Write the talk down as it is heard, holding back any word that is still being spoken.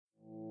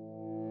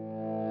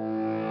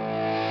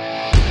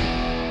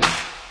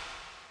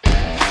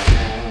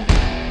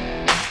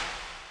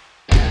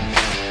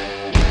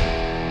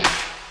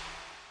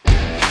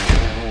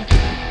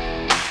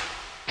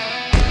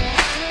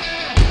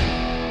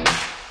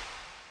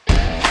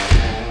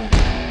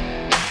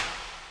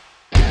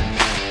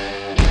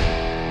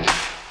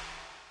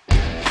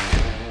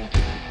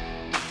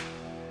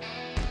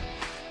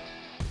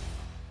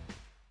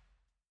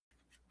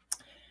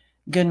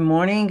Good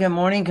morning, good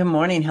morning, good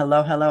morning.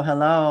 Hello, hello,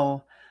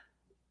 hello.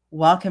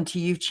 Welcome to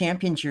You've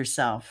Championed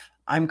Yourself.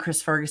 I'm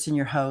Chris Ferguson,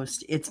 your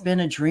host. It's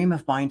been a dream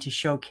of mine to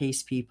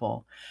showcase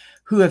people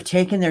who have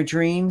taken their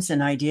dreams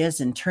and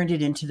ideas and turned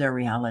it into their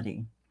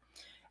reality.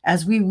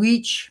 As we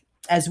reach,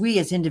 as we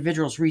as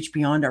individuals reach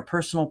beyond our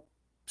personal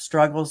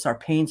struggles, our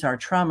pains, our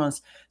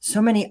traumas,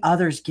 so many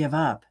others give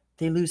up.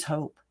 They lose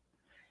hope.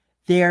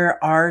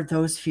 There are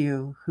those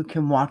few who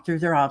can walk through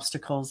their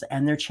obstacles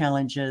and their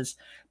challenges,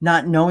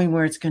 not knowing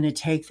where it's going to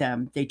take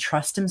them. They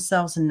trust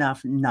themselves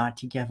enough not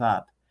to give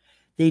up.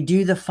 They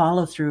do the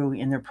follow through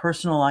in their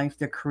personal life,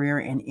 their career,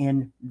 and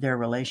in their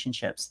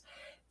relationships.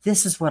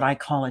 This is what I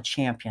call a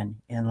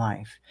champion in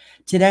life.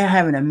 Today, I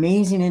have an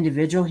amazing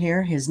individual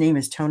here. His name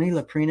is Tony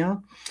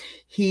Loprino.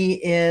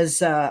 He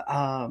is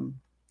a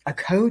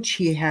coach.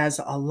 He has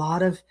a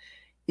lot of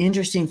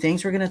interesting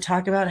things we're going to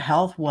talk about: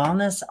 health,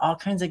 wellness, all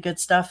kinds of good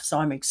stuff. So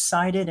I'm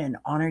excited and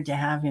honored to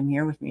have him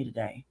here with me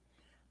today.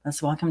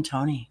 Let's welcome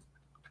Tony.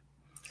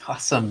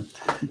 Awesome.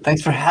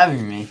 Thanks for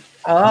having me.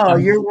 Oh,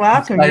 you're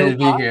welcome. Excited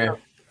to be here.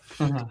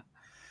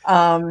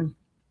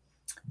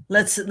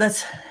 Let's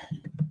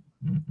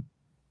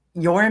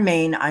you're in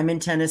Maine, I'm in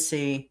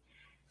Tennessee.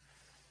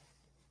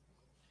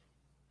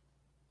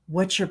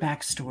 What's your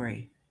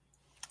backstory?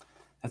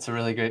 That's a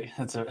really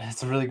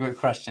great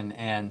question.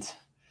 And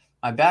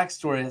my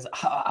backstory is,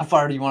 how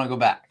far do you want to go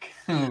back?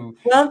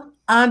 Well,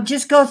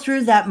 just go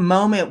through that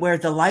moment where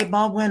the light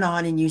bulb went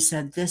on and you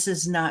said, this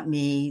is not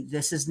me.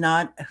 This is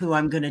not who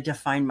I'm going to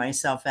define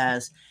myself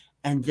as.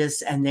 And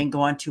then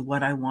go on to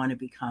what I want to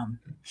become.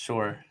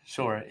 Sure.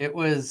 It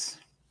was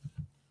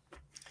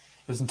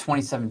in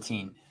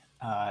 2017.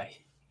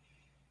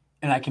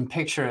 And I can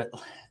picture it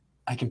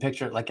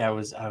like I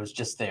was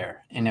just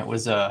there. And it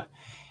was a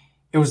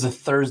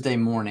Thursday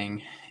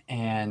morning,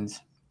 and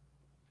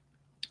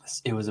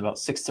it was about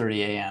 6:30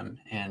 a.m.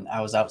 and I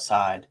was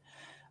outside.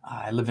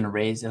 I live in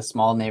a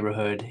small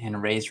neighborhood in a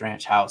raised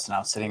ranch house, and I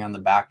was sitting on the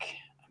back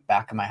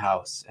of my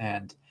house,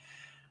 and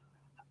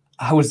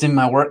I was in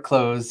my work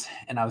clothes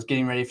and I was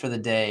getting ready for the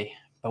day.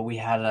 But we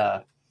had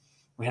a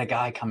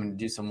guy coming to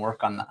do some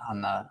work on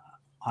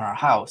our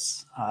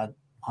house on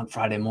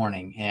Friday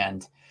morning,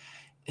 and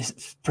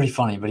it's pretty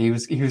funny. But he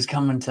was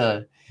coming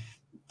to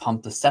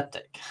pump the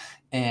septic,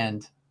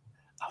 and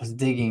I was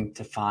digging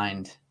to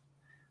find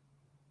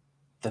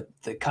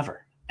the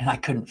cover, and I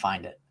couldn't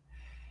find it.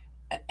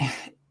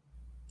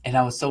 And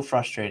I was so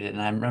frustrated.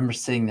 And I remember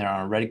sitting there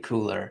on a red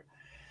cooler,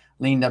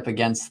 leaned up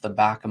against the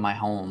back of my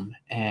home,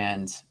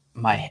 and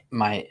my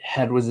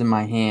head was in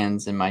my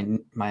hands, and my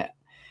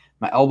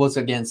elbows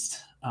against.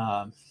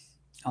 I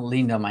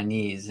leaned on my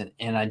knees, and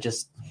I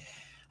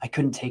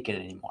couldn't take it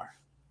anymore.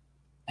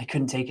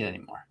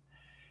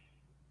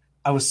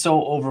 I was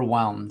so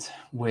overwhelmed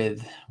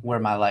with where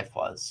my life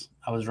was.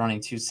 I was running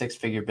 2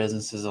 six-figure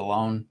businesses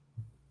alone.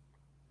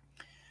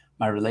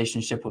 My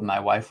relationship with my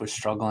wife was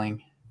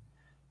struggling.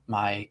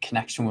 My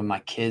connection with my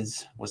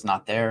kids was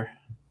not there.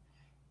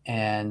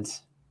 And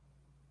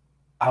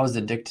I was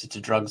addicted to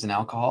drugs and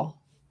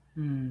alcohol.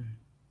 And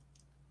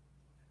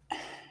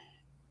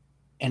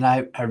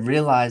I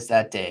realized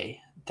that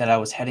day that I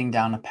was heading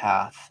down a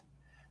path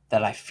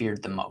that I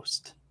feared the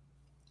most.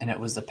 And it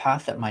was the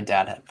path that my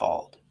dad had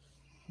followed.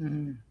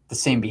 The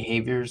same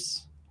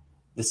behaviors,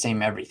 the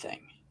same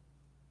everything.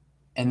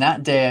 And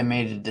that day I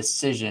made a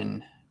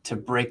decision to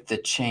break the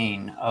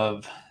chain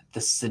of the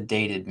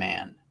sedated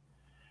man.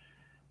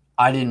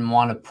 I didn't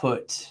want to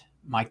put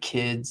my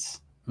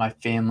kids, my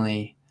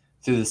family,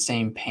 through the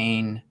same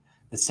pain,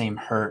 the same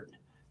hurt,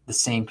 the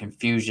same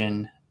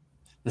confusion,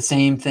 the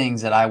same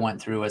things that I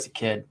went through as a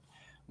kid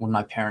when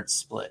my parents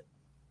split.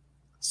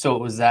 So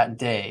it was that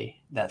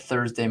day, that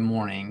Thursday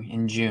morning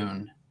in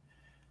June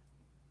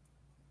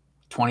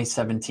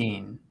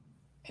 2017,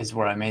 is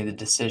where I made the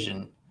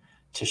decision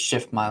to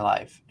shift my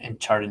life and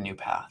chart a new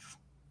path.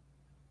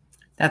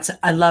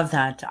 I love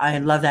that. I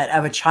love that.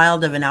 I'm a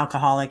child of an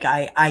alcoholic.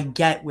 I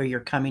get where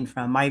you're coming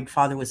from. My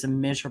father was a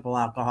miserable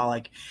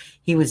alcoholic.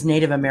 He was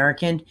Native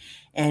American,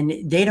 and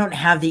they don't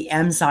have the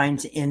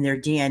enzymes in their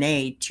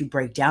DNA to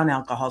break down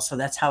alcohol. So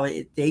that's how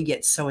they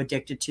get so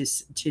addicted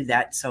to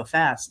that so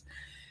fast,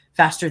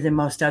 faster than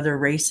most other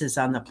races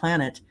on the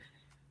planet.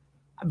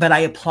 But I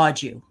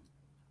applaud you.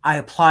 I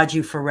applaud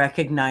you for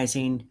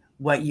recognizing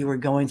what you were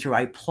going through.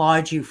 I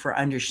applaud you for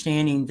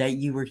understanding that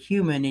you were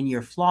human and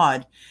you're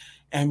flawed,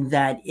 and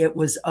that it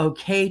was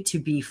okay to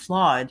be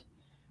flawed,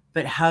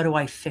 but how do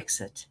I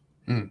fix it?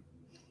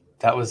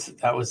 That was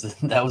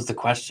the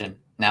question.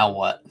 Now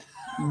what?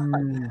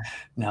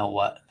 Now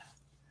what?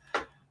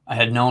 I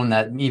had known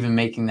that even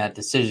making that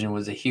decision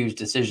was a huge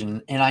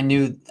decision, and I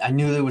knew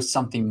there was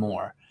something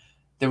more.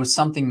 There was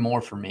something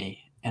more for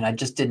me, and I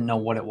just didn't know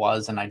what it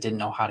was, and I didn't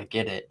know how to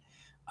get it.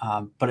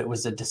 But it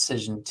was a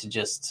decision to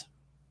just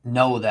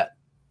know that,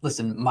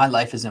 listen, my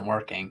life isn't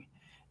working,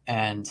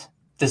 and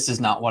this is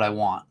not what I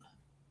want.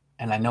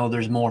 And I know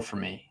there's more for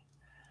me.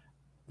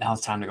 Now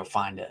it's time to go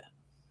find it.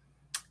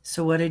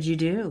 So what did you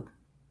do?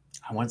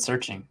 I went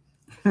searching.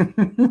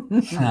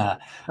 I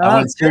Oh,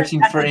 went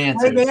searching for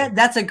answers.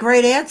 That's a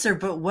great answer,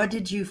 but what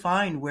did you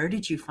find? Where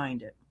did you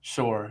find it?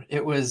 Sure.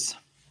 It was,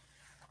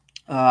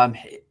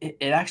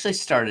 it actually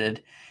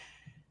started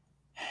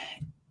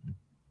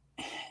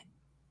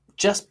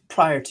just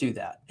prior to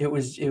that. It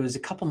was a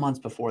couple months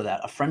before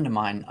that. A friend of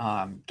mine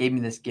gave me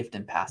this gift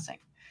in passing,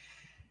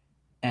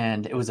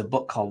 and it was a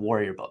book called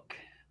Warrior Book.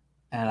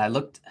 And I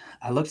looked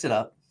it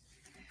up.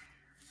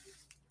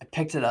 I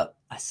picked it up.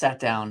 I sat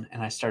down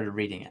and I started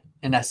reading it.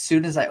 And as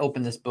soon as I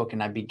opened this book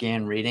and I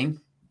began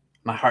reading,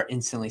 my heart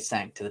instantly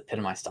sank to the pit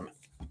of my stomach.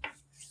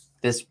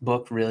 This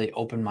book really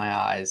opened my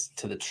eyes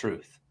to the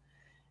truth.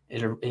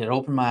 It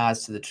opened my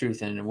eyes to the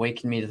truth and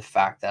awakened me to the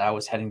fact that I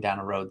was heading down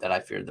a road that I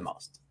feared the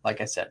most.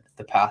 Like I said,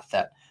 the path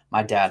that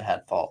my dad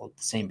had followed,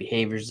 the same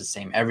behaviors, the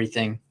same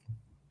everything.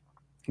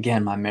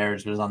 Again, my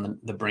marriage was on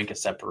the brink of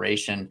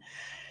separation.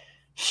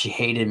 She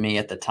hated me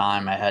at the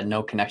time. I had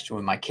no connection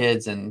with my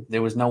kids, and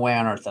there was no way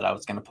on earth that I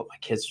was going to put my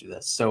kids through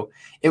this. So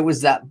it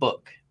was that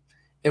book.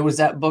 It was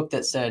that book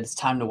that said, it's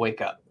time to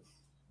wake up.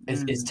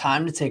 It's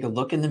time to take a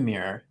look in the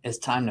mirror. It's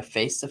time to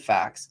face the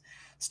facts,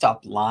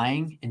 stop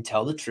lying and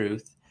tell the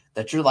truth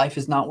that your life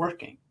is not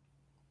working.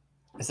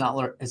 It's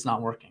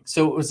not working.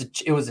 So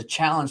it was a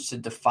challenge to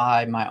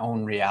defy my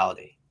own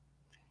reality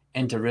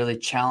and to really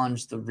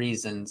challenge the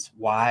reasons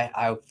why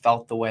I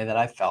felt the way that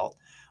I felt,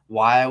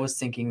 why I was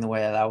thinking the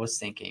way that I was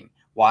thinking,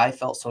 why I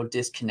felt so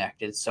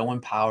disconnected, so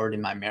empowered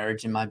in my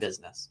marriage and my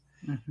business.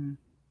 Mm-hmm.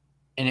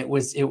 And it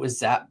was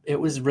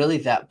really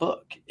that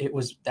book. It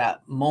was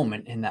that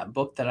moment in that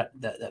book that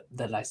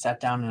I sat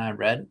down and I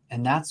read.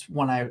 And that's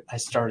when I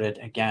started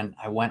again.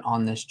 I went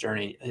on this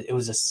journey. It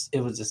was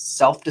a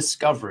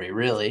self-discovery,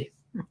 really.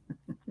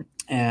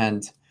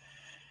 And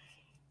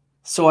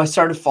so I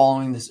started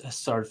following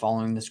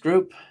this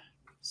group,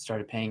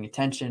 started paying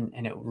attention,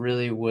 and it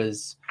really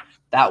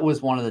that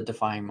was one of the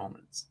defining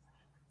moments.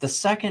 The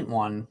second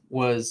one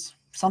was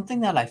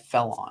something that I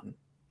fell on,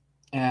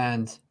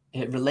 and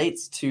it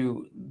relates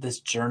to this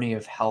journey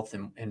of health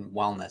and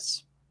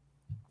wellness.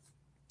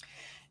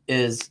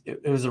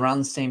 It was around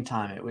the same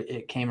time.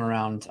 It came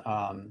around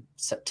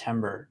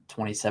September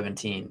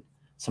 2017.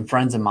 Some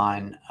friends of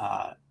mine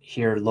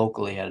here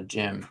locally at a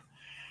gym,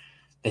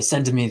 they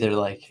said to me, they're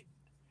like,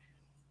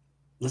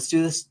 let's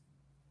do this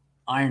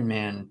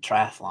Ironman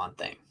triathlon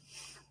thing.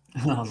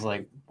 And I was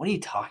like, what are you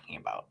talking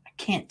about? I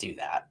can't do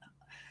that.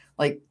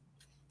 Like,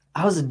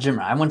 I was a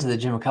gymmer. I went to the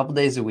gym a couple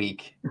days a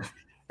week.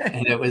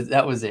 And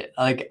that was it.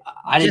 Like,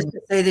 I didn't just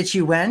to say that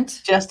you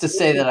went. Just to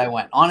say that I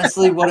went.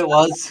 Honestly, what it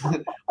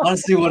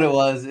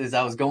was is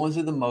I was going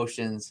through the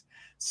motions.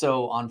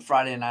 So on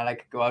Friday night, I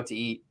could go out to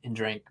eat and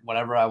drink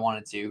whatever I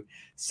wanted to.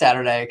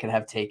 Saturday, I could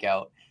have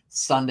takeout.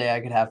 Sunday, I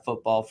could have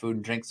football, food,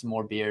 and drink some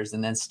more beers,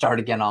 and then start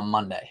again on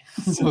Monday.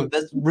 So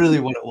that's really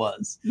what it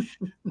was.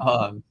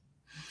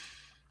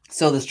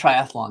 So this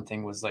triathlon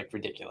thing was like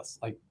ridiculous.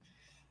 Like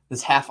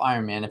this half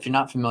Ironman. If you're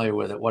not familiar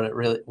with it, what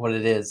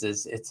it is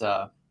it's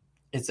a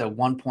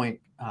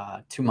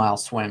 1.2 mile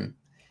swim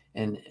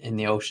in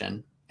the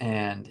ocean,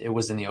 and it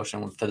was in the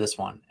ocean for this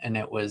one, and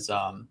it was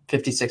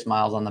 56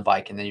 miles on the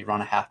bike, and then you run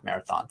a half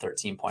marathon,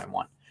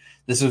 13.1.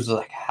 This was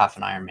like half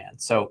an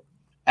Ironman. So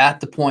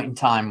at the point in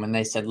time when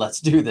they said, let's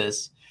do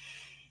this,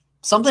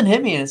 something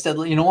hit me and it said,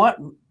 you know what?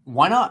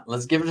 Why not?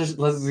 Let's give it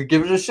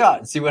a shot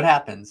and see what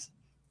happens.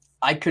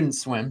 I couldn't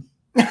swim.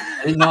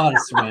 I didn't know how to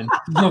swim.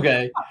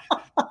 Okay.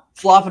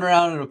 Flopping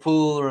around in a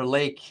pool or a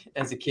lake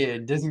as a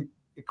kid doesn't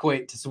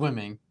equate to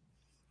swimming.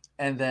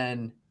 And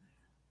then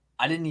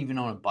I didn't even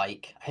own a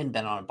bike. I hadn't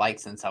been on a bike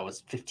since I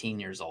was 15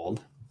 years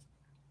old.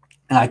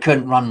 And I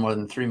couldn't run more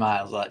than 3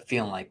 miles without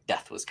feeling like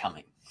death was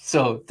coming.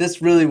 So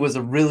this really was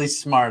a really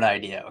smart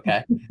idea,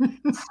 okay?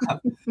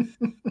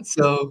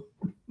 So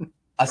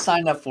I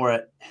signed up for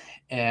it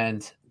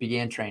and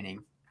began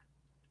training.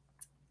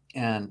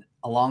 And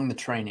along the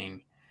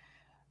training,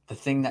 the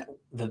thing that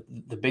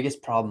the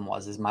biggest problem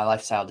is my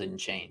lifestyle didn't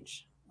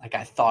change. Like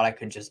I thought I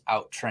could just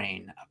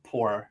out-train a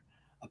poor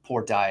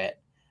diet,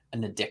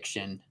 an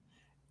addiction,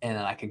 and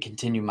then I could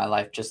continue my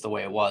life just the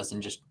way it was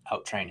and just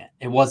out-train it.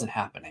 It wasn't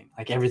happening.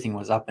 Like everything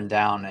was up and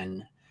down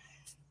and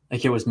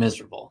like it was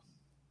miserable.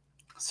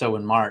 So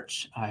in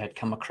March, I had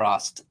come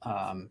across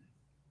a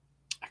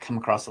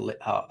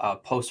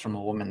post from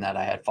a woman that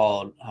I had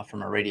followed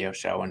from a radio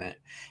show, and it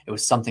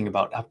was something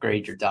about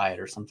upgrade your diet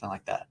or something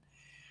like that.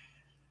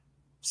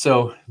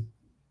 So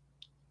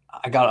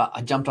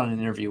I jumped on an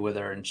interview with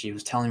her, and she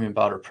was telling me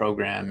about her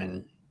program,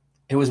 and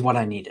it was what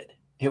I needed.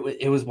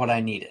 It was what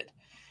I needed,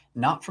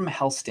 not from a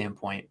health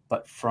standpoint,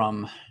 but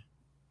from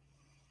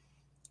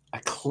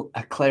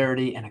a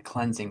clarity and a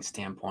cleansing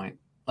standpoint.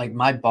 Like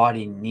my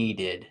body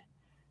needed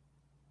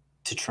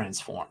to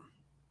transform.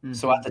 Mm-hmm.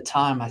 So at the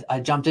time I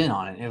jumped in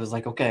on it. It was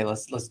like, okay,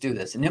 let's do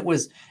this. And it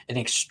was an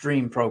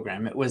extreme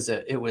program. It was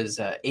a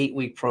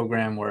 8-week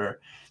program where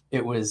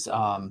it was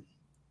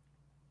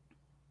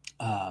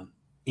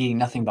eating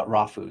nothing but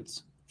raw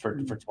foods for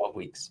 12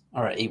 weeks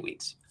or 8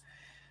 weeks.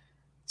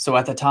 So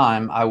at the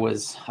time I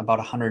was about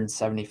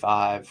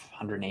 175,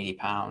 180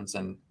 pounds,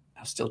 and I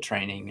was still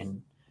training.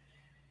 And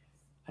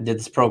I did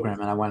this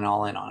program and I went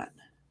all in on it.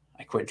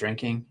 I quit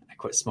drinking. I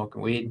quit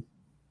smoking weed,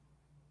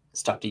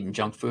 stopped eating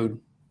junk food,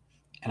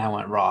 and I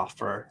went raw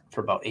for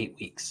about 8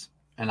 weeks.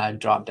 And I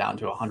dropped down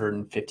to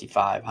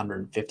 155,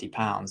 150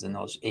 pounds in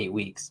those 8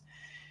 weeks.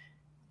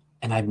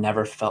 And I've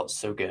never felt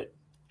so good.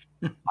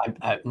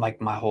 I like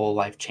my whole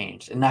life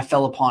changed, and I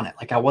fell upon it.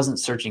 Like I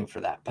wasn't searching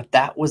for that, but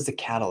that was the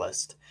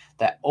catalyst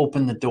that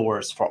opened the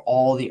doors for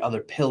all the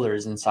other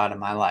pillars inside of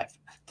my life,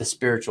 the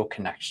spiritual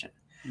connection,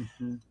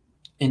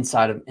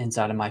 inside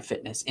of my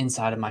fitness,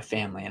 inside of my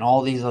family, and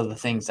all these other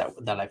things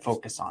that I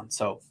focus on.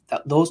 So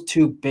those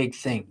two big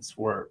things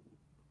were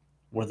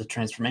the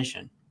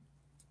transformation.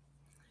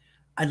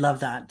 I love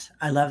that.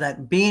 I love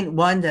that. Being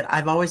one that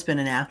I've always been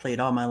an athlete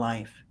all my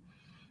life.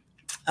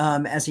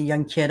 As a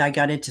young kid, I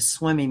got into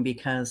swimming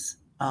because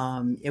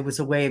it was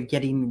a way of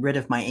getting rid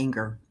of my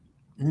anger.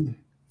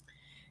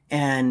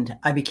 And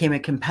I became a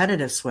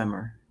competitive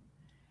swimmer.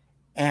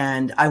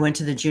 And I went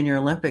to the Junior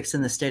Olympics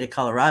in the state of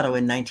Colorado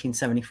in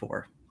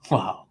 1974.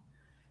 Wow.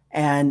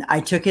 And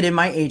I took it in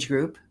my age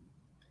group,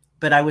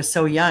 but I was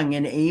so young.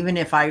 And even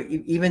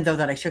though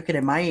that I took it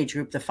in my age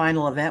group, the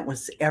final event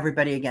was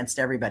everybody against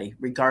everybody,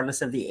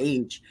 regardless of the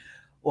age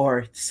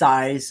or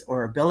size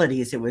or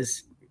abilities. It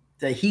was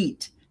the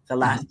heat. The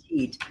last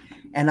heat.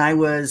 And I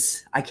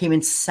came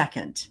in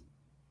second,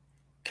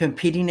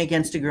 competing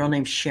against a girl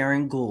named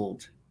Sharon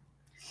Gould.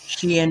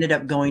 She ended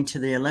up going to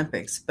the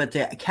Olympics. But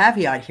the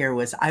caveat here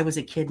was I was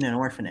a kid in an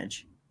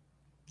orphanage.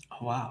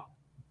 Oh, wow.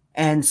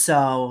 And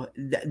so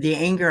the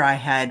anger I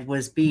had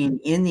was being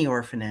in the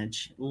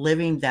orphanage,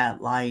 living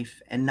that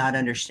life and not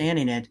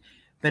understanding it.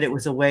 But it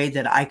was a way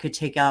that I could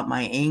take out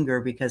my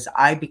anger because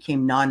I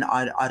became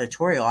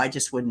non-auditorial. I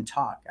just wouldn't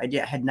talk. I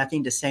had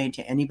nothing to say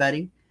to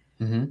anybody.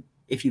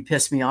 If you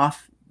pissed me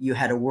off, you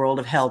had a world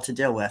of hell to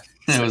deal with.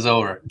 It was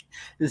over.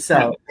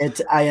 So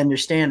I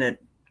understand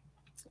it.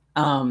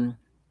 And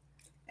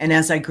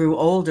as I grew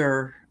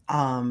older,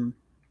 I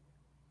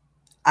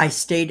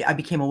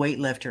became a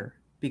weightlifter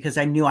because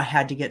I knew I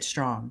had to get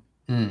strong.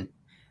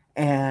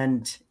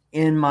 And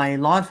in my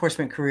law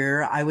enforcement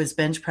career, I was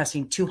bench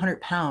pressing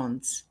 200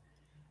 pounds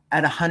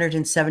at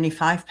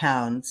 175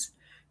 pounds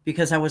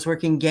because I was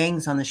working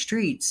gangs on the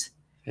streets.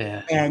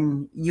 Yeah.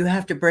 And you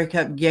have to break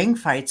up gang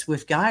fights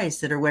with guys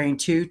that are weighing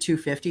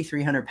 250,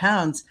 300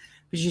 pounds,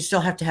 but you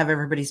still have to have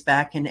everybody's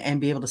back and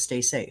be able to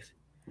stay safe.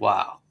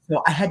 Wow.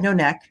 So I had no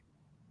neck.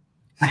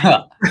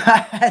 I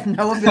had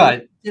no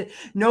ability.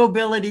 No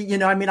ability. You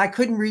know, I mean, I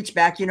couldn't reach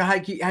back. You know how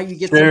you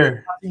get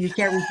sure. You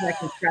can't reach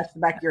back and scratch the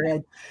back of your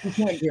head. You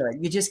can't do it.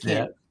 You just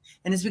can't. Yeah.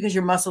 And it's because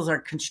your muscles are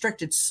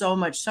constricted so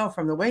much so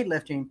from the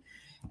weightlifting.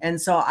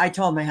 And so I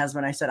told my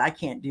husband, I said, I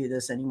can't do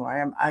this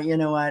anymore. You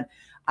know what?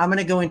 I'm going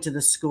to go into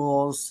the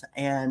schools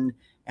and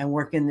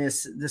work in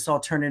this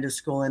alternative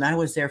school. And I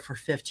was there for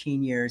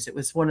 15 years. It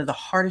was one of the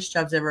hardest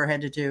jobs I ever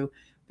had to do,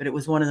 but it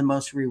was one of the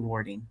most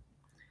rewarding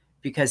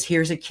because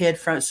here's a kid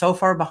from so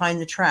far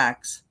behind the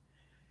tracks,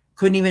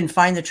 couldn't even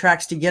find the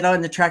tracks to get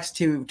on the tracks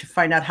to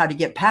find out how to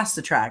get past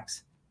the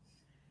tracks.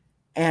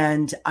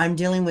 And I'm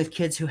dealing with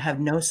kids who have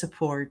no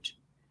support,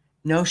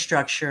 no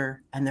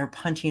structure, and they're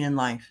punting in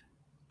life.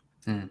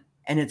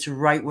 And it's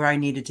right where I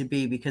needed to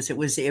be because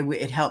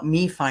it helped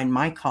me find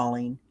my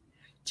calling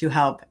to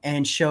help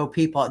and show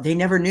people. They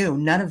never knew.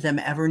 None of them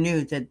ever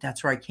knew that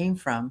that's where I came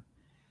from.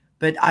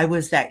 But I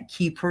was that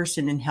key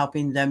person in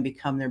helping them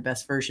become their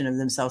best version of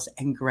themselves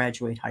and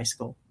graduate high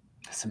school.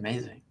 That's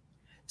amazing.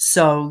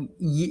 So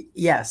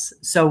yes.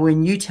 So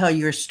when you tell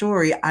your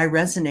story, I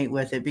resonate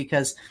with it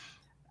because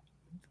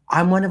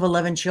I'm one of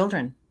 11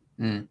 children.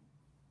 And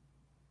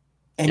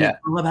it's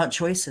all about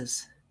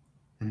choices.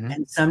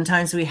 And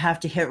sometimes we have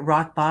to hit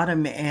rock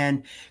bottom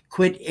and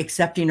quit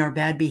accepting our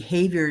bad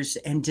behaviors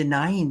and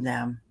denying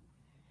them.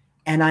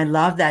 And I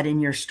love that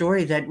in your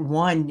story that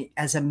one,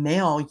 as a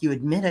male, you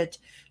admit it,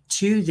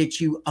 two,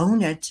 that you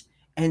own it,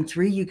 and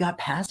three, you got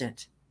past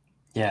it.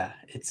 Yeah,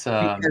 it's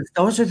because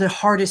those are the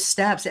hardest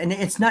steps. And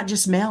it's not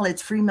just male,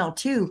 it's female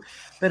too.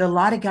 But a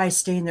lot of guys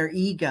stay in their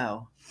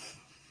ego.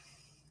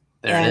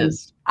 There it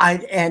is.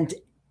 And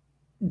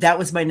that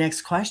was my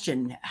next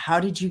question. How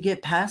did you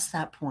get past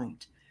that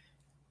point?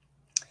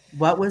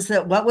 What was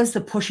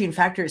the pushing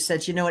factor that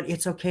said, you know what,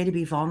 it's okay to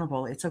be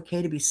vulnerable. It's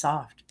okay to be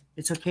soft.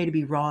 It's okay to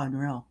be raw and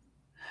real.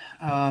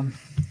 I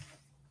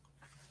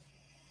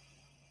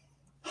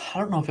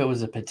don't know if it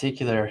was a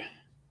particular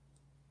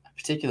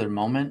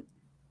moment,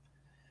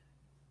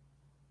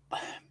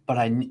 but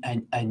I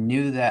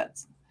knew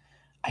that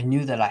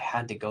I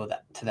had to go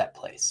to that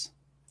place.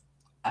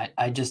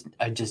 I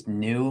just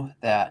knew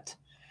that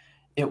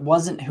it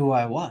wasn't who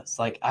I was.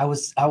 Like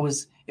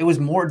it was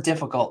more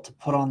difficult to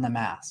put on the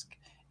mask.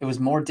 It was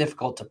more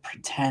difficult to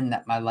pretend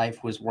that my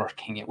life was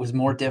working. It was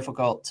more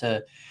difficult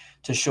to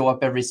show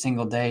up every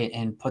single day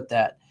and put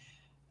that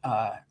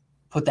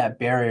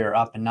barrier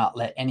up and not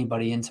let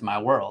anybody into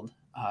my world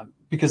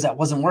because that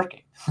wasn't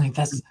working. Like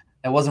that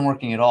wasn't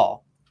working at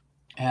all.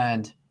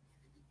 And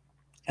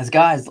as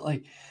guys,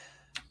 like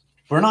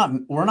we're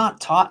not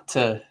taught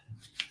to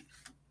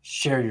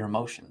share your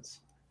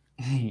emotions.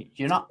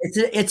 you're not.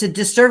 It's a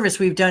disservice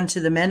we've done to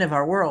the men of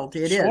our world.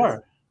 It is.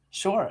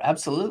 Sure,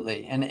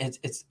 absolutely. And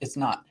it's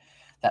not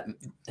that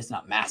it's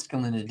not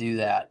masculine to do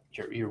that.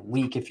 You're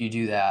weak if you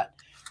do that.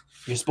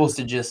 You're supposed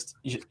to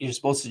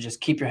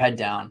just keep your head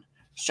down,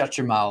 shut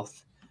your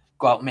mouth,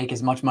 go out and make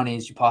as much money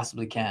as you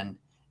possibly can,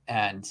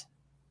 and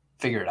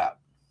figure it out.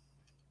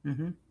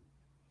 Mm-hmm.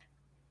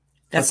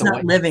 That's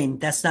not living.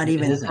 That's not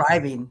even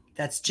thriving.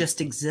 That's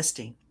just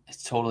existing.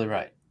 It's totally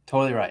right.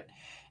 Totally right.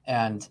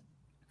 And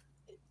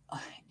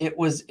it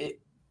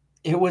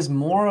was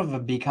more of a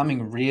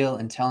becoming real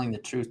and telling the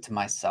truth to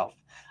myself.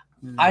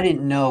 I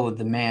didn't know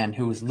the man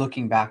who was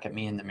looking back at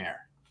me in the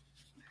mirror.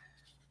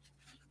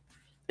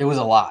 It was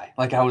a lie.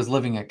 Like I was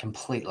living a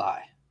complete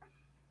lie.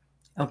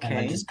 Okay. And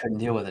I just couldn't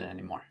deal with it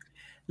anymore.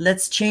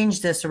 Let's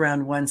change this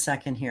around 1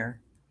 second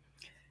here.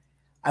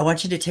 I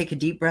want you to take a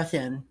deep breath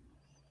in.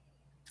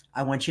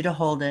 I want you to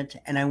hold it,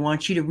 and I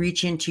want you to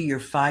reach into your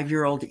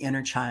 5-year-old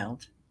inner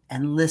child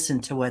and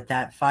listen to what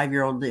that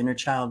 5-year-old inner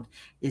child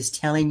is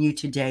telling you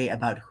today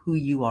about who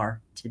you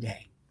are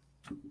today.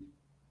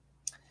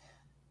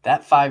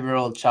 That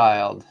 5-year-old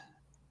child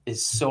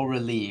is so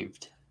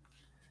relieved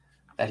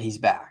that he's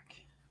back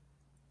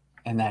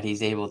and that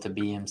he's able to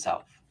be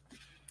himself.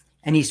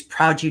 And he's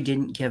proud you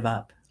didn't give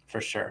up.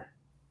 For sure.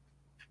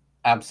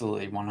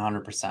 Absolutely,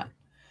 100%.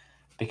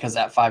 Because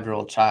that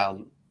 5-year-old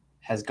child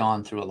has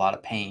gone through a lot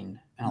of pain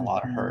and a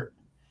lot of hurt,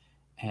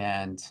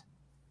 and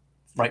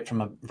right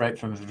from a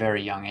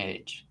very young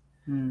age.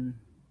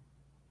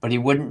 But he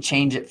wouldn't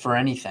change it for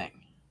anything,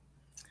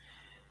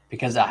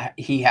 because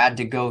he had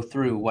to go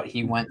through what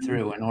he went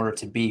through in order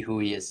to be who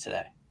he is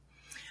today.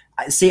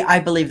 See, I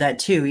believe that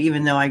too.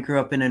 Even though I grew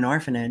up in an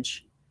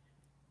orphanage,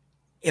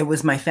 it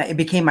was it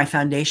became my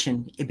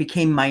foundation. It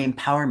became my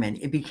empowerment.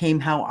 It became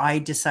how I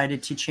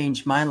decided to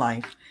change my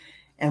life.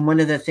 And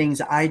one of the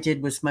things I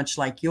did was much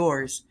like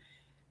yours.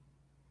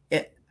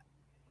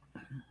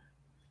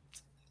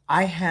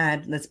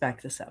 Let's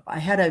back this up. I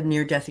had a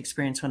near-death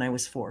experience when I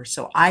was 4.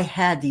 So I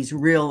had these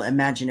real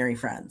imaginary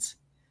friends.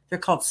 They're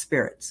called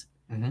spirits.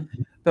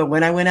 But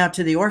when I went out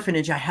to the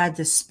orphanage, I had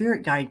this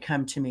spirit guide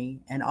come to me,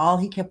 and all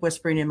he kept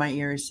whispering in my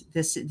ears,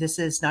 this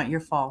is not your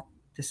fault.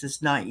 This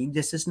is not you.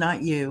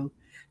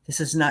 This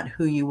is not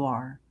who you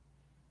are.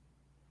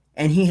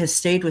 And he has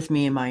stayed with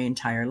me in my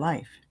entire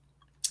life.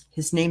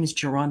 His name is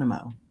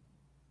Geronimo.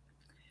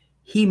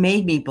 He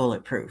made me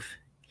bulletproof.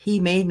 He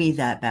made me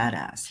that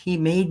badass. He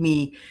made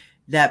me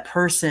that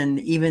person,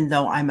 even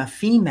though I'm a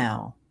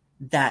female,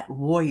 that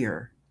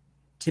warrior,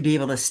 to be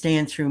able to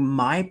stand through all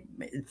my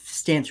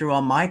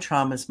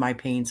traumas, my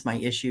pains, my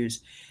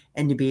issues,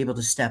 and to be able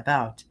to step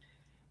out.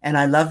 And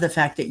I love the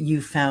fact that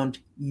you found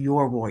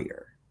your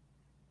warrior.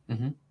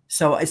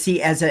 So I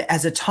see, as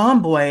a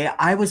tomboy,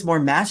 I was more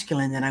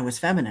masculine than I was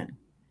feminine.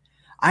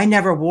 I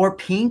never wore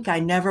pink. I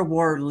never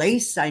wore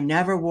lace. I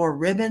never wore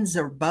ribbons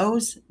or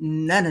bows.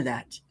 None of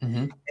that.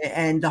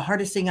 And the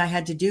hardest thing I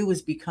had to do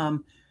was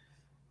become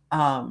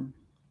not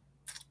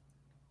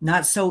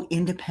so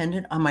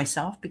independent on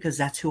myself, because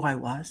that's who I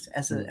was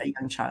as a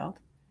young child.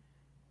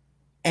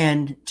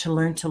 And to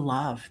learn to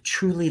love,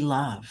 truly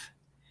love.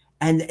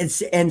 And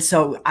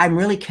so I'm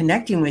really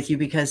connecting with you,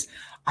 because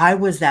I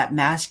was that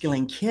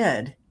masculine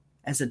kid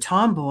as a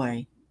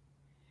tomboy.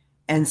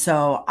 And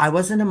so I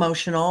wasn't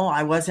emotional.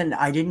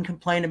 I didn't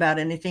complain about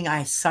anything.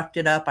 I sucked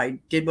it up. I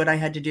did what I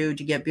had to do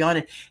to get beyond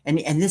it. And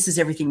this is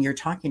everything you're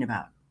talking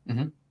about.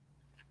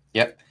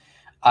 Yep.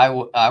 I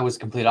was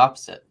complete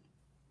opposite.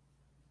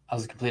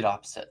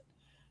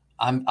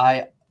 I'm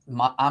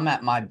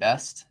at my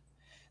best.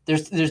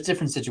 There's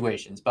different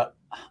situations, but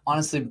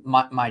honestly,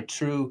 my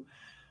true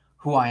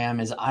who I am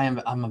is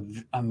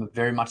I'm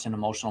very much an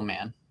emotional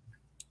man.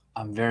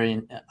 I'm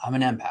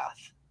an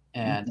empath,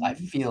 and I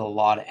feel a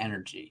lot of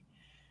energy.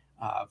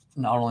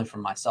 Not only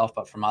from myself,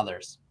 but from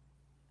others.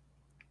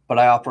 But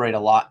I operate a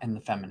lot in the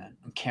feminine.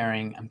 I'm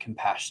caring, I'm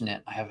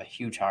compassionate, I have a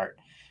huge heart,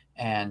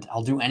 and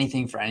I'll do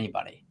anything for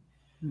anybody.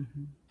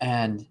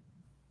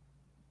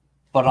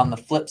 But on the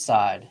flip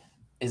side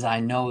is I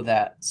know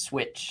that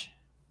switch.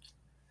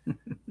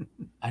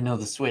 I know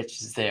the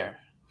switch is there,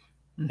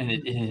 and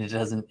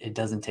it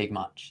doesn't take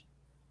much.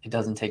 It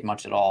doesn't take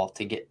much at all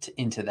to get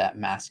into that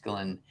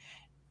masculine,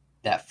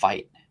 that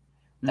fight.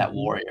 That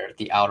warrior,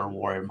 the outer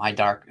warrior, my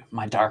dark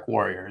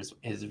warrior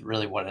is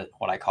really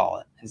what I call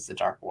it, is the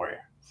dark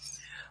warrior.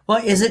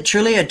 Well, is it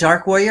truly a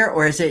dark warrior,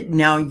 or is it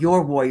now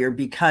your warrior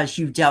because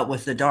you've dealt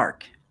with the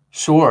dark?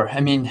 Sure.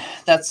 I mean,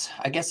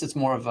 I guess it's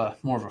more of a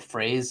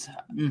phrase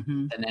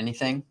than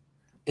anything.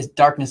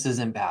 Darkness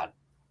isn't bad.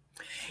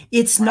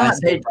 It's not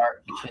bad.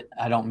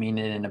 I don't mean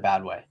it in a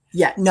bad way.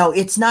 Yeah, no,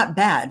 it's not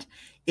bad.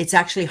 It's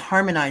actually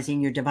harmonizing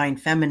your divine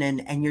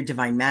feminine and your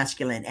divine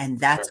masculine, and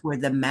that's where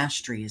the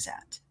mastery is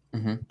at.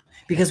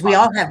 Because we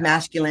all have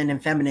masculine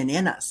and feminine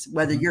in us,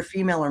 whether you're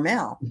female or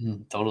male.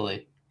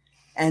 Totally.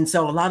 And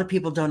so a lot of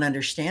people don't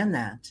understand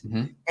that.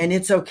 And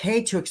it's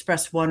okay to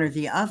express one or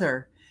the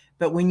other,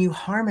 but when you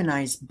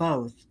harmonize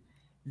both,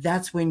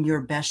 that's when your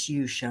best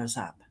you shows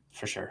up.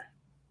 For sure.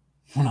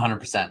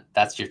 100%.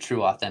 That's your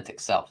true authentic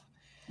self.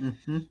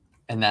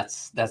 And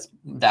that's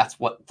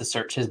what the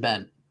search has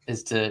been,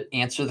 is to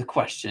answer the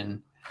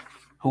question,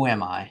 who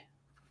am I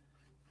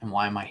and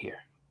why am I here?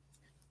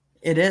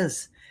 It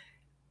is.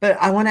 But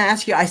I want to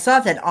ask you, I saw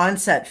that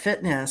Onset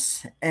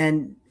Fitness,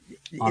 and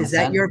On is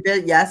that Ascent? your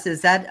bit? Yes. Is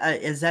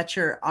that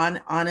your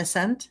on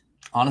Ascent?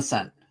 On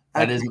Ascent.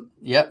 That Okay. is,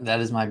 yep, that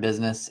is my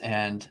business.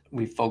 And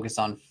we focus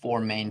on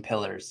 4 main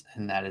pillars,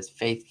 and that is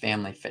faith,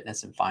 family,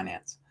 fitness, and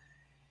finance.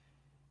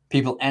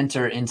 People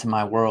enter into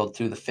my world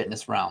through the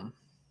fitness realm,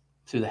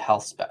 through the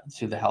health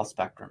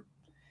spectrum.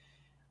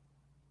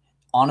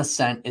 On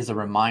Ascent is a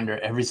reminder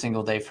every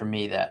single day for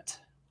me that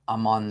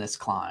I'm on this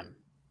climb,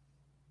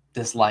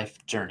 this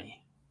life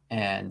journey,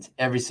 and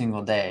every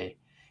single day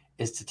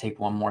is to take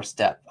one more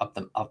step up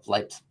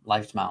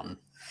life's mountain.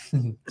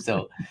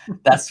 So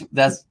that's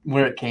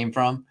where it came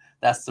from.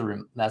 That's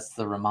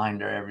the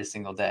reminder every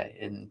single day.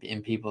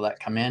 In people that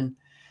come in,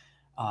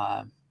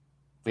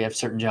 we have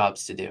certain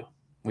jobs to do.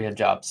 We have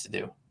jobs to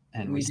do,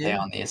 and we stay do.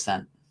 on the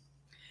ascent.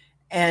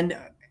 And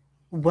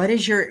what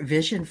is your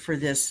vision for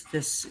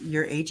this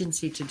your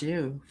agency to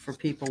do for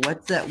people?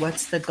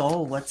 What's the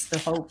goal? What's the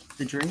hope,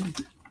 the dream?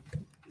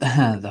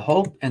 The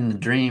hope and the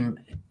dream,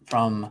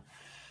 from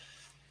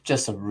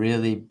just a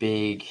really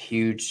big,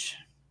 huge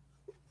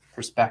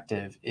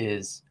perspective,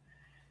 is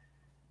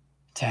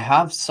to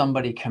have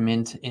somebody come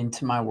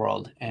into my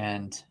world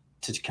and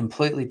to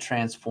completely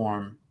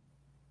transform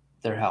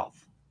their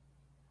health,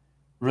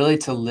 really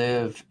to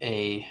live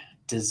a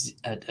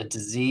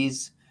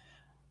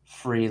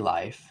disease-free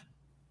life,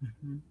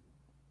 Mm-hmm.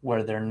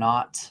 where they're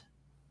not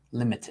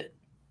limited.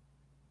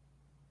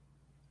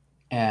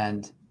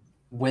 And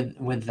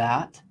with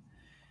that,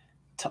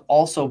 to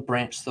also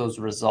branch those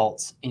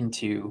results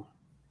into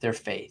their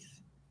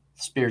faith,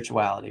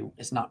 spirituality.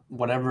 It's not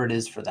whatever it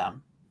is for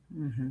them,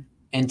 Mm-hmm.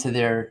 into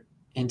their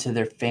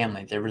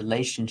family, their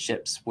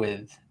relationships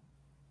with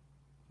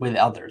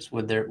others,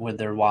 with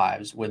their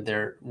wives, with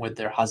their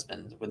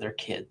husbands, with their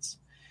kids,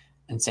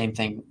 and same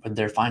thing with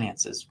their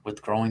finances,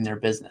 with growing their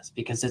business,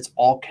 because it's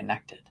all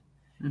connected.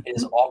 Mm-hmm. It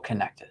is all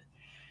connected.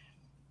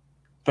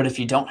 But if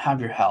you don't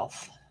have your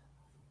health,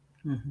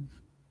 Mm-hmm.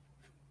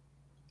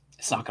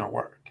 it's not going to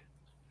work.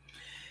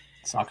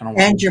 It's not going to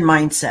work. And your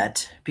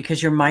mindset,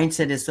 because your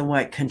mindset is the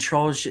what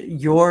controls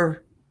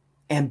your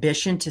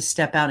ambition to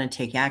step out and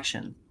take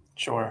action.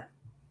 Sure.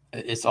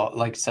 It's all,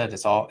 like I said,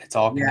 it's all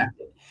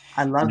connected.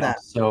 I love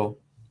that. So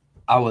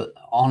I would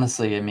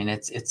honestly, I mean,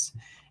 it's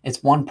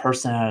one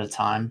person at a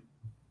time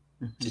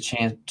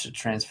to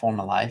transform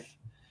a life,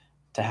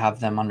 to have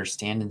them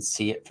understand and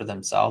see it for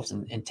themselves,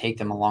 and take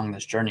them along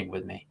this journey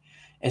with me.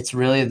 It's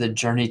really the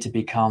journey to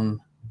become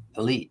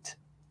elite.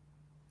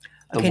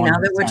 Okay, now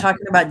that we're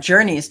talking about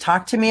journeys,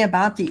 talk to me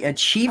about the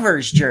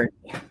achiever's journey.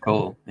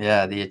 Cool.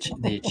 Yeah, the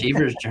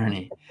achiever's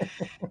journey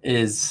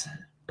is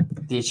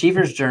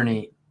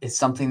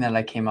something that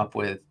I came up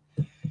with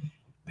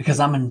because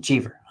I'm an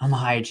achiever. I'm a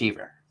high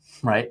achiever,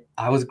 right?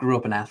 I grew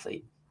up an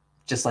athlete,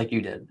 just like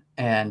you did.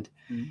 And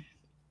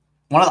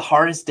one of the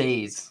hardest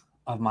days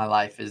of my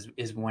life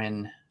is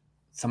when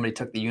somebody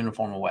took the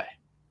uniform away,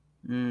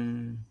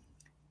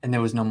 and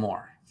there was no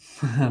more.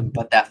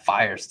 But that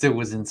fire still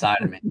was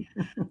inside of me,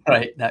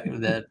 right?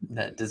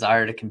 That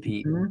desire to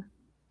compete. Mm-hmm.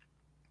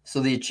 So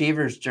the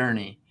achiever's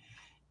journey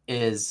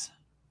is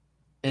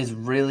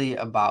really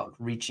about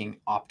reaching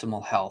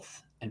optimal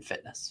health and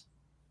fitness,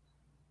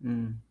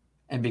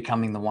 and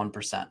becoming the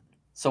 1%.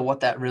 So what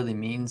that really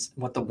means,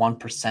 what the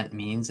 1%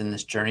 means in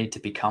this journey to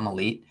become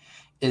elite,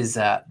 is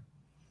that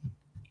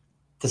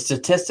the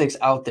statistics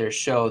out there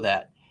show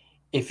that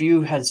if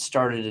you had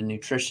started a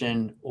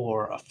nutrition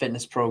or a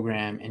fitness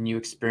program and you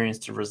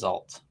experienced a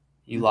result,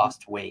 you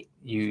lost weight,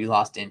 you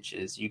lost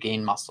inches, you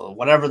gained muscle,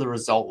 whatever the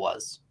result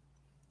was,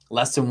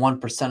 less than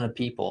 1% of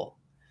people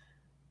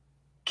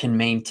can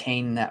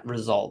maintain that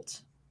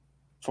result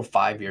for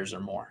 5 years or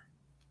more.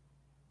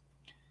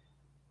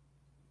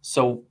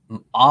 So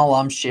all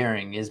I'm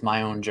sharing is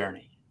my own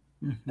journey.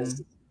 Mm-hmm.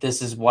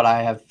 This is what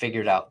I have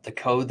figured out. The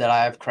code that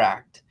I have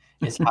cracked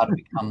is how to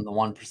become the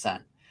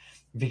 1%,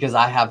 because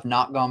I have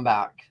not gone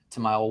back to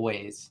my old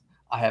ways.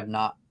 I have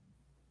not,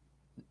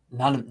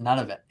 none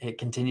of it. It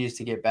continues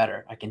to get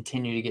better. I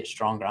continue to get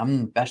stronger. I'm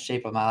in the best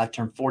shape of my life. I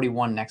turn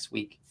 41 next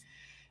week.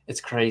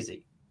 It's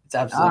crazy. It's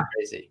absolutely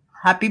crazy.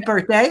 Happy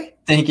birthday.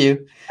 Thank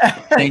you.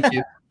 Thank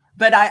you.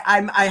 But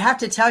I have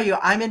to tell you,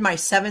 I'm in my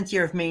 7th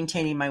year of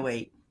maintaining my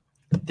weight.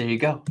 There you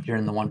go. You're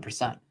in the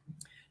 1%.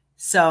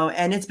 So,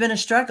 and it's been a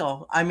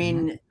struggle. I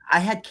mean, I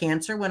had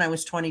cancer when I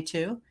was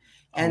 22.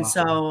 And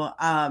so,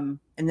 and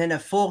then a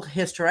full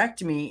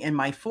hysterectomy in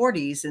my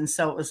 40s. And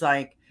so it was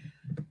like,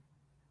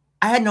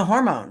 I had no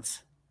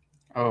hormones.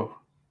 Oh,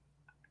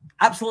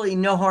 absolutely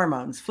no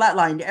hormones,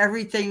 flatlined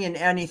everything and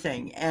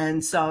anything.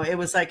 And so it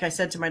was like, I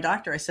said to my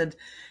doctor, I said,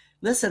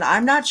 listen,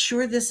 I'm not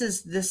sure this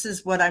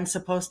is what I'm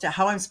supposed to,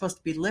 how I'm supposed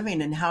to be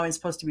living and how I'm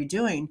supposed to be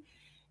doing.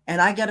 And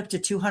I got up to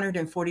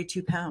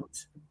 242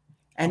 pounds.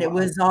 And it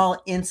was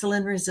all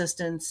insulin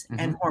resistance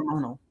and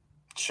hormonal.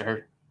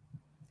 Sure.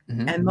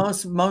 And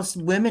most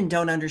women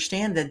don't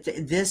understand that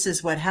this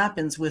is what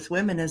happens with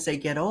women as they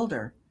get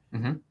older.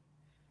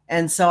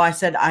 And so I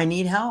said, I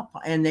need help.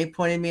 And they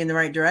pointed me in the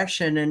right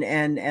direction.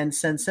 And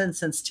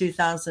since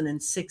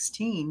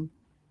 2016,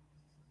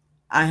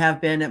 I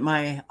have been at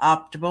my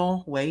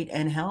optimal weight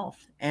and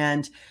health.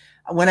 And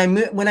when I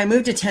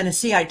moved to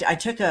Tennessee, I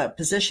took a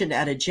position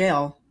at a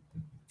jail,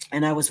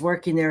 and I was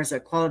working there as a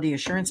quality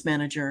assurance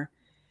manager.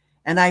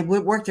 And I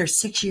would work there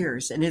 6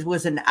 years, and it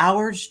was an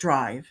hour's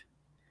drive,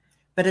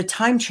 but a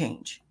time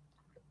change.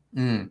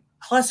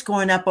 Plus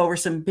going up over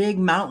some big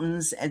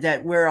mountains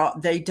that where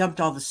they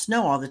dumped all the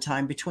snow all the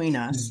time between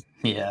us.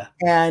 Yeah.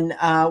 And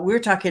we were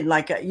talking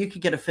like you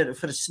could get a foot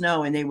of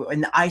snow, and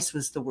the ice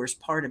was the worst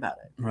part about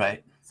it.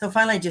 Right. So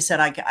finally I just said,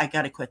 I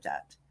got to quit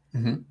that.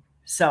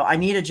 So I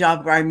need a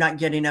job where I'm not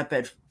getting up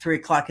at 3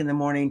 o'clock in the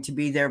morning to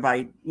be there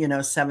by,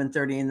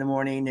 7:30 in the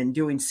morning and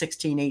doing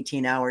 16,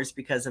 18 hours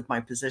because of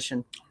my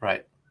position.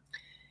 Right.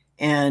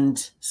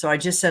 And so I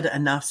just said,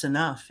 enough's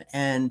enough.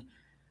 And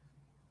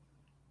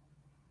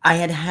I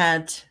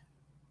thought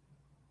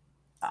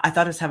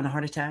I was having a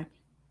heart attack,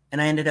 and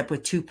I ended up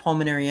with 2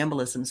 pulmonary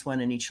embolisms, 1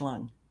 in each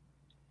lung.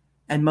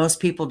 And most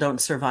people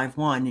don't survive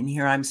 1. And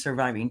here I'm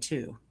surviving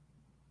 2.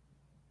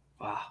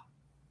 Wow.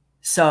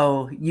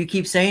 So you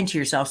keep saying to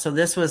yourself, so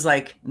this was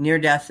like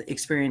near-death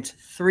experience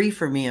 3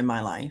 for me in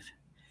my life.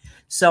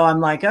 So I'm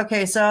like,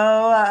 okay,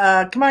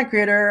 so come on,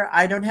 Creator.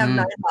 I don't have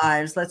 9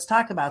 lives. Let's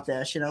talk about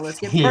this.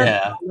 Let's get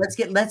personal.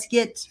 Let's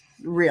get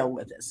real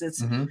with this.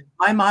 It's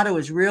my motto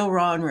is real,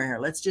 raw, and rare.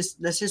 Let's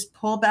just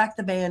pull back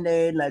the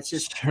Band-Aid. Let's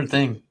just sure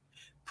thing.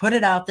 Put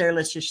it out there.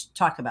 Let's just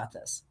talk about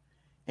this.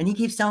 And he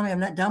keeps telling me, I'm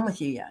not done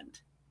with you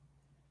yet.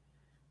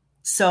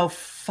 So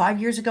 5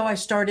 years ago, I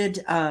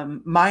started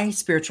my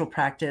spiritual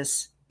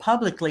practice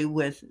publicly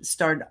with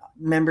start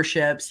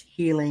memberships,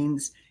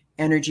 healings,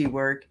 energy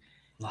work.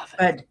 Love it.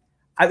 But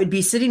I would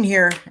be sitting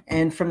here,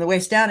 and from the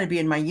waist down, I'd be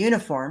in my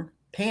uniform,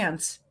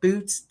 pants,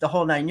 boots, the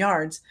whole 9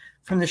 yards.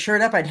 From the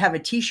shirt up, I'd have a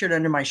T-shirt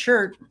under my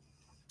shirt.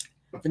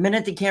 The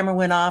minute the camera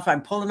went off,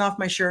 I'm pulling off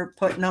my shirt,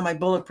 putting on my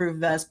bulletproof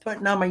vest,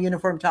 putting on my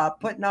uniform top,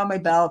 putting on my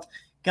belt,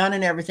 gun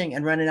and everything,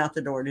 and running out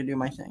the door to do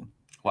my thing.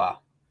 Wow.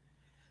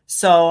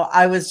 So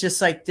I was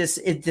just like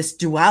this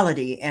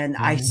duality. And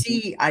I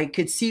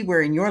could see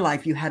where in your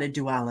life you had a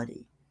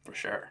duality. For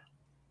sure.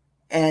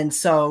 And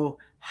so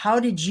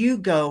how did you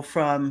go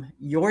from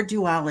your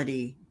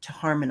duality to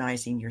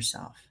harmonizing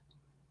yourself?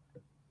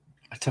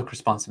 I took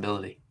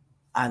responsibility.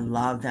 I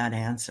love that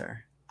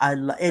answer.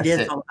 It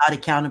is about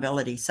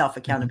accountability,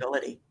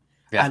 self-accountability.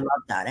 Yeah. I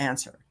love that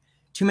answer.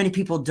 Too many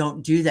people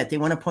don't do that. They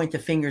want to point the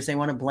fingers. They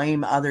want to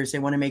blame others. They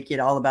want to make it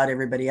all about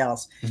everybody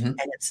else. And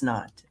it's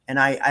not. And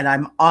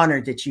I'm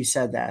honored that you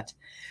said that.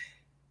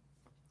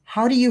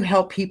 How do you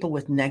help people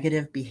with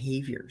negative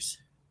behaviors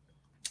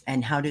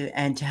and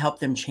to help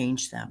them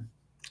change them?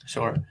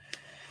 Sure.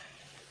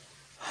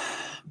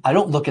 I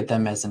don't look at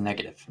them as a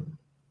negative.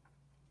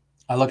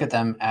 I look at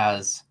them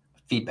as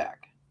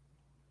feedback.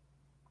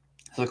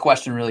 So the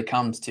question really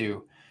comes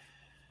to,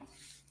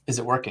 is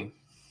it working?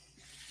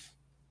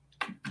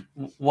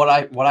 What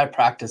I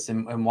practice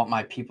and what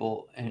my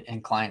people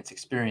and clients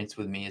experience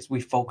with me is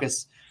we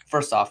focus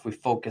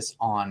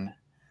on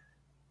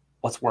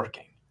what's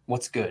working,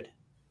 what's good.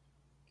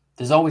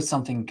 There's always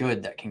something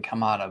good that can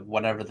come out of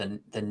whatever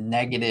the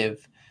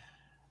negative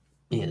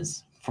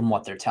is from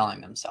what they're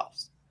telling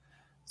themselves.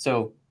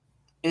 So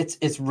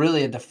it's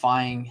really a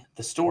defying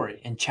the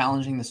story and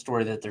challenging the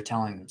story that they're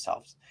telling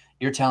themselves.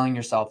 You're telling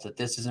yourself that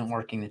this isn't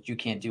working, that you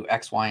can't do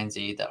X, Y, and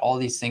Z, that all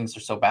these things are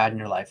so bad in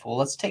your life. Well,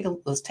 let's take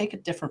a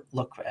different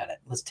look at it.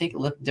 Let's take a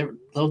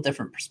little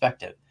different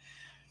perspective.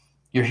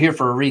 You're here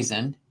for a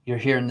reason. You're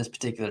here in this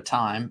particular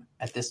time,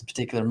 at this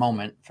particular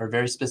moment, for a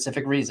very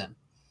specific reason.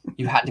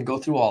 You had to go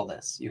through all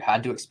this. You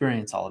had to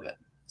experience all of it.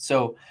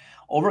 So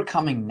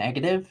overcoming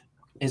negative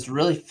is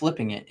really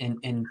flipping it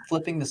and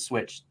flipping the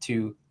switch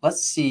to,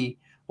 let's see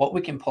what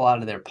we can pull out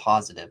of there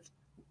positive.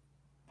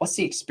 What's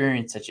the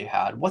experience that you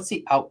had? What's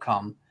the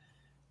outcome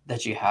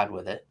that you had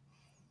with it?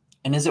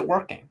 And is it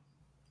working?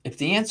 If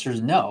the answer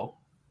is no,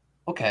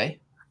 okay,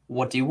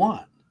 what do you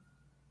want?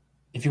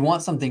 If you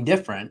want something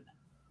different,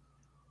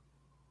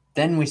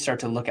 then we start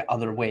to look at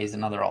other ways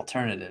and other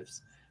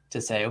alternatives to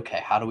say,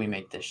 okay, how do we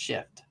make this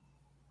shift?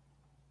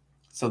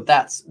 So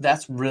that's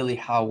really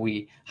how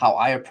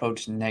I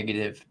approach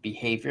negative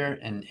behavior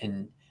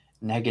and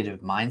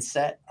negative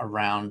mindset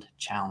around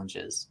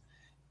challenges,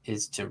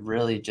 is to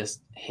really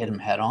just hit them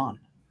head on,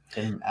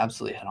 hit them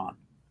absolutely head on.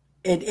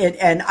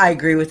 And I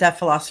agree with that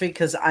philosophy,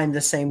 because I'm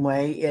the same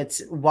way.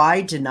 It's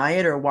why deny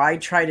it, or why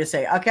try to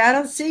say, okay, I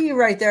don't see you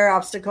right there,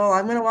 obstacle.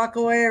 I'm going to walk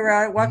away,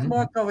 or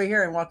walk over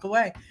here and walk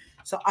away.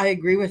 So I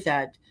agree with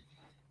that.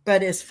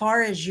 But as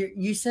far as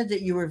you said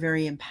that you were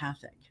very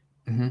empathic.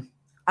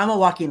 I'm a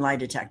walking lie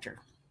detector.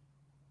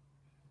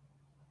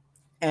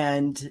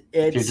 And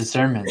it's your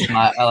discernment.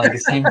 I like the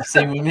same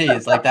with me.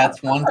 It's like,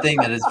 that's one thing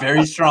that is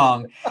very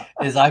strong,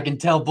 is I can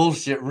tell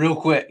bullshit real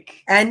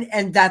quick.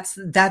 And that's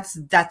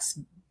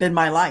been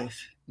my life.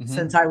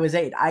 since I was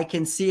 8. I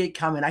can see it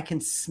coming. I can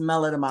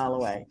smell it a mile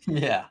away.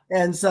 Yeah.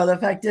 And so the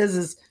fact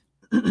is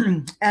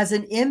as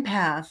an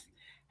empath,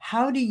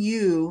 how do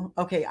you,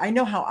 okay, I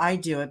know how I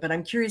do it, but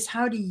I'm curious,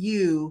 how do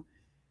you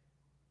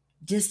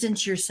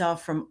distance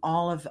yourself from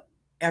all of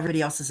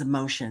everybody else's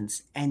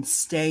emotions and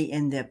stay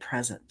in the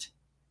present?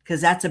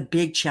 Because that's a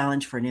big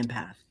challenge for an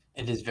empath.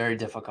 It is very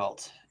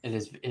difficult. It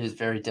is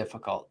very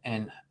difficult.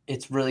 And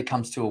it really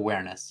comes to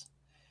awareness.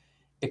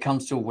 It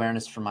comes to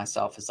awareness for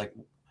myself. It's like,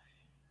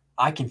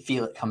 I can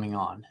feel it coming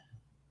on.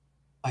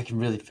 I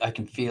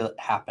can feel it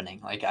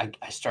happening. Like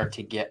I start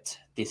to get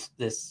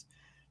this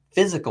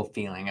physical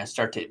feeling. I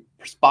start to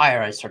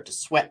perspire. I start to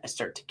sweat. I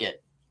start to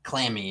get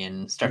clammy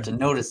and start to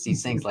notice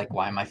these things like,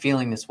 why am I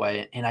feeling this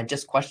way? And I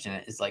just question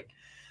it. It's like,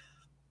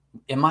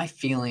 am I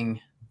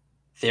feeling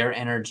their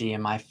energy?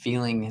 Am I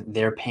feeling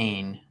their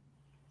pain?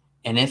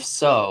 And if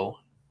so,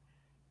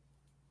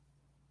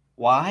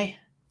 why?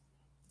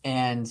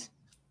 And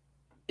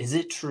is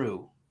it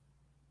true?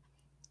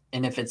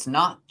 And if it's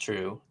not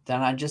true,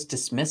 then I just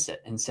dismiss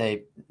it and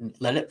say,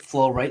 let it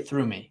flow right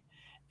through me.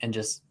 And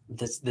just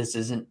this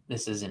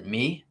isn't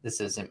me. This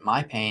isn't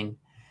my pain.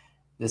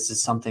 This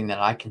is something that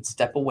I can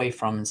step away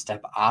from and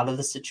step out of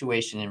the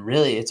situation. And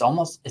really it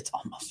almost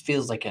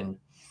feels like an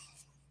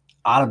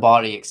out of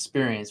body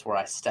experience where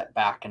I step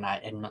back and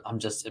I'm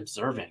just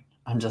observing.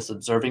 I'm just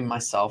observing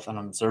myself, and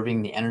I'm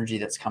observing the energy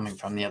that's coming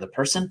from the other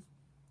person.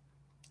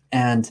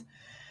 And,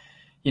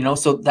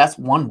 so that's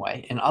one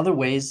way. And other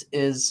ways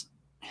is,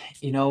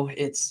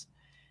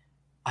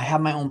 I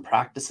have my own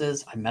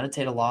practices. I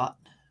meditate a lot,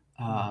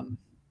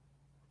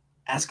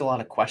 ask a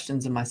lot of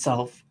questions of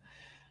myself.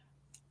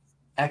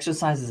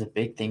 Exercise is a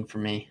big thing for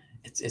me.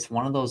 It's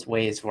one of those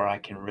ways where I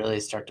can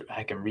really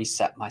I can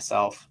reset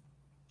myself.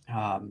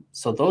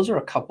 So those are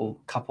a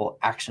couple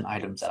action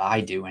items that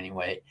I do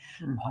anyway,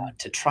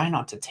 to try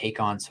not to take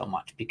on so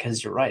much,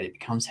 because you're right, it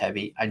becomes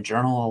heavy. I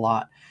journal a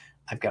lot.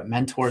 I've got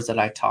mentors that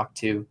I talk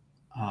to.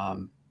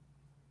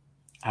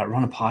 I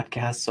run a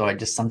podcast, so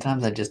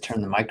sometimes I just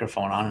turn the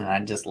microphone on and I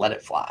just let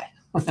it fly.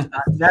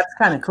 That's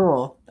kind of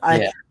cool.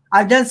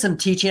 I've done some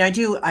teaching. I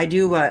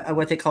do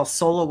what they call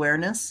soul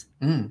awareness.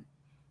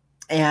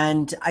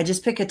 And I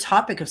just pick a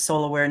topic of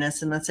soul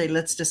awareness and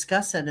let's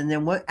discuss it. And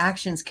then what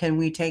actions can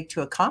we take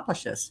to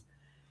accomplish this?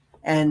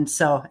 And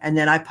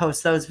then I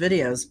post those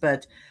videos.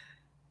 But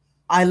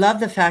I love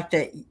the fact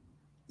that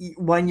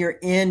when you're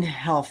in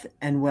health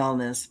and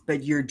wellness,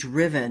 but you're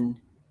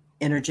driven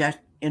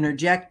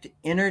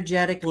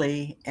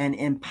energetically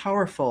and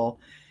powerful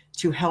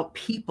to help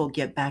people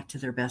get back to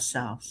their best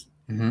selves.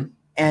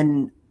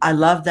 And I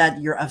love that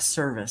you're of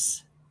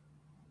service.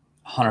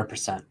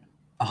 100%.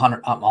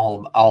 100. I'm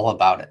all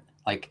about it.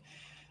 Like,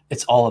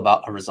 it's all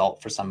about a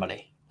result for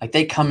somebody. Like,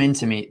 they come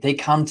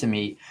to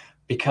me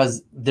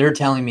because they're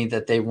telling me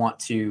that they want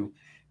to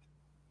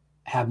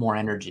have more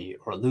energy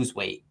or lose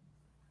weight,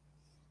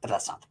 but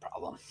that's not the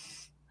problem.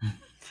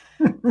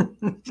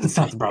 It's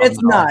not the problem.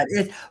 It's not.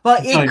 It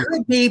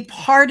could be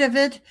part of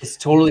it. It's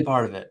totally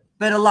part of it.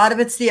 But a lot of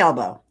it's the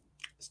elbow.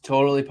 It's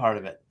totally part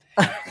of it.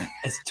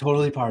 It's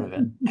totally part of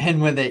it. And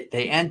when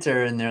they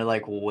enter and they're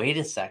like, wait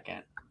a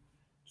second,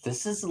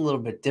 this is a little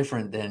bit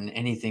different than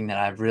anything that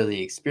I've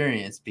really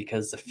experienced,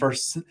 because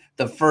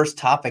the first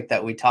topic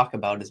that we talk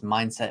about is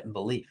mindset and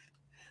belief.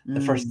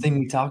 The first thing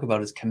we talk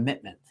about is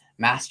commitment,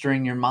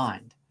 mastering your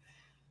mind,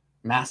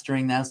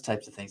 mastering those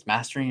types of things,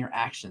 mastering your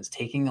actions,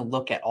 taking a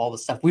look at all the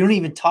stuff. We don't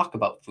even talk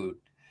about food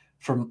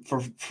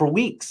for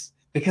weeks,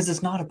 because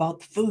it's not about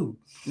the food.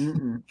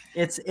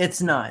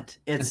 It's not.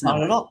 It's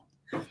not at all.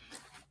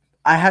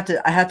 I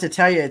have to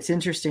tell you, it's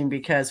interesting,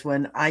 because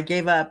when I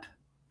gave up,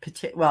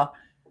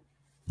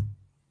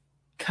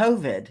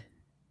 COVID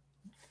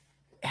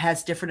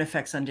has different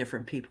effects on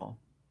different people.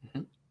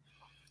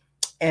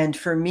 And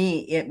for me,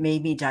 it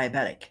made me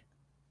diabetic.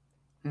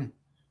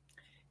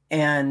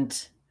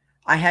 And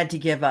I had to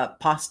give up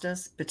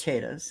pastas,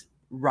 potatoes,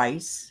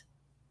 rice,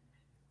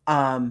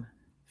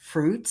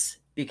 fruits,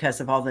 because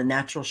of all the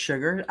natural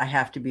sugar. I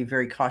have to be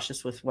very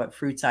cautious with what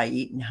fruits I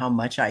eat and how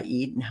much I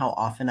eat and how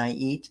often I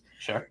eat.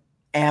 Sure.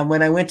 And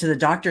when I went to the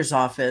doctor's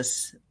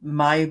office,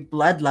 my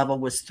blood level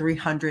was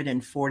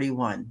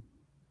 341.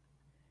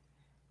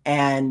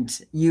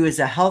 And you, as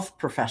a health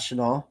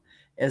professional,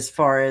 as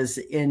far as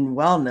in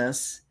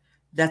wellness,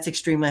 that's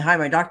extremely high.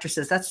 My doctor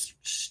says that's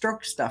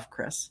stroke stuff,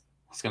 Chris.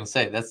 I was going to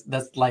say,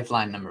 that's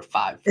lifeline number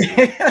 5.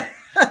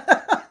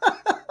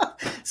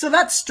 So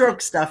that's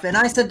stroke stuff. And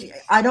I said,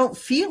 I don't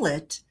feel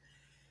it.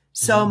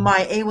 So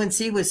my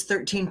A1C was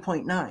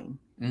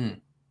 13.9.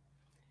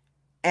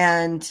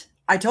 And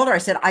I told her, I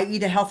said, I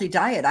eat a healthy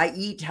diet. I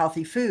eat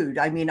healthy food.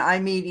 I mean,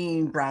 I'm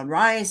eating brown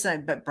rice,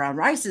 but brown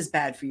rice is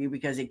bad for you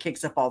because it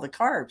kicks up all the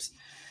carbs.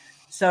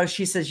 So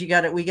she says, we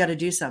got to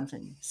do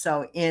something.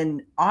 So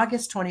in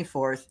August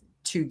 24th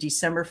to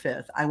December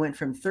 5th, I went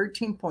from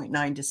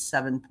 13.9 to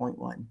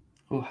 7.1.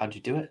 Oh, how'd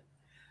you do it?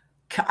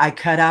 I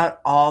cut out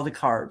all the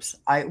carbs.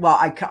 I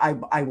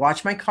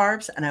watch my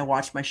carbs and I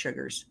watch my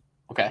sugars.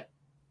 Okay.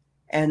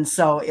 And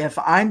so if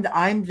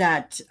I'm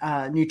that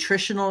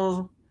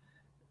nutritional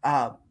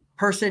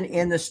person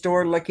in the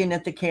store looking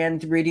at the can,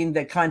 reading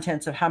the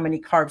contents of how many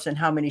carbs and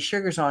how many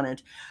sugars on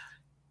it.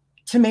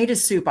 Tomato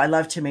soup. I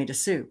love tomato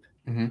soup.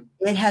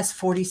 It has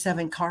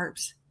 47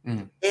 carbs.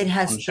 It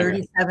has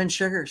 37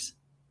 sugars.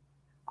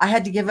 I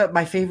had to give up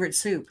my favorite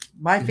soup.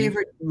 My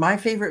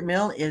favorite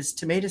meal is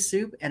tomato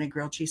soup and a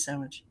grilled cheese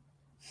sandwich.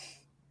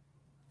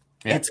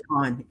 Yeah. It's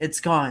gone.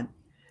 It's gone.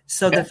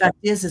 So the fact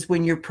is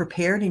when you're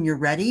prepared and you're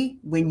ready,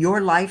 when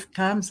your life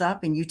comes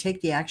up and you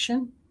take the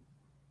action,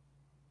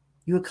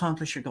 you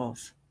accomplish your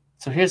goals.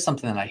 So here's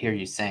something that I hear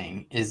you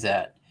saying is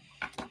that,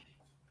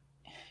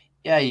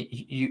 yeah,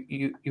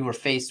 you were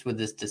faced with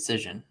this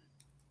decision,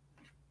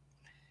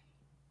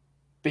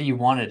 but you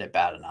wanted it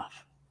bad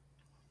enough.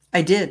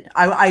 I did.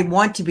 I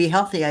want to be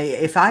healthy.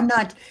 If I'm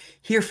not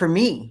here for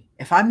me,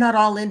 if I'm not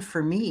all in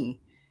for me,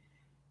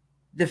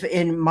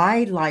 in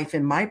my life,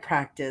 in my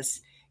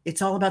practice,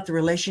 it's all about the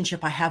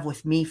relationship I have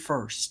with me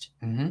first.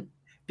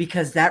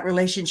 Because that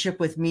relationship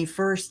with me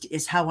first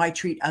is how I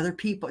treat other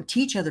people,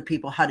 teach other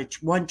people how to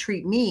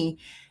treat me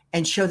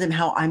and show them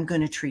how I'm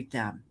going to treat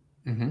them.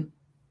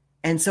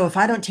 And so if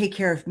I don't take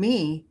care of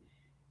me,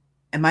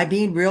 am I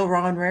being real,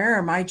 raw, and rare? Or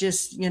am I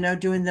just,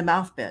 doing the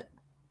mouth bit?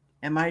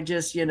 Am I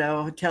just,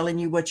 telling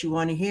you what you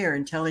want to hear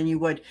and telling you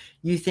what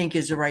you think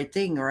is the right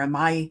thing? Or am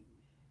I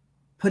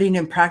putting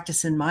in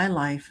practice in my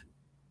life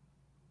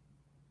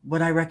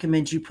what I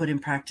recommend you put in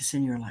practice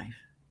in your life?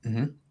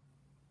 And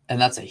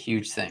that's a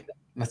huge thing.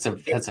 That's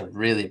a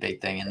really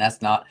big thing. And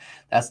that's not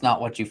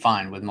what you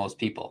find with most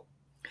people.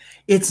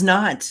 It's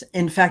not.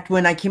 In fact,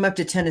 when I came up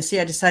to Tennessee,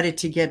 I decided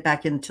to get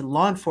back into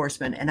law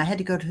enforcement, and I had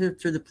to go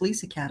through the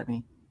police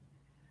academy.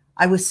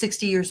 I was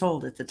 60 years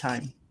old at the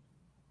time.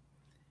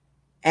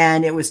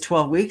 And it was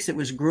 12 weeks. It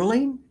was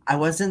grueling. I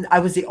was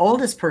the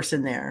oldest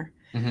person there,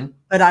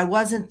 but I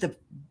wasn't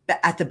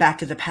at the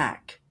back of the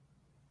pack.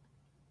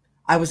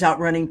 I was out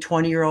running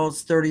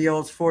 20-year-olds,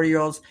 30-year-olds,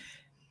 40-year-olds.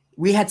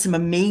 We had some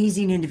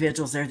amazing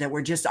individuals there that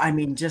were just like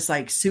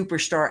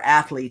superstar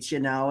athletes,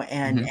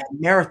 and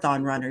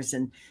marathon runners,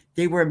 and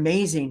they were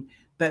amazing.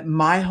 But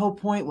my whole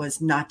point was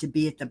not to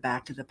be at the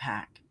back of the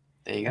pack.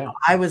 There you go.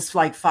 I was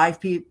like 5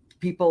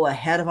 people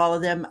ahead of all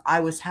of them. I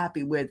was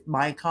happy with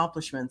my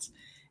accomplishments.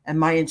 And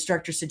my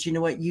instructor said, you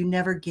know what? You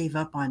never gave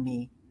up on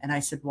me. And I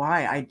said,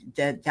 why?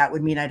 That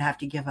would mean I'd have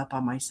to give up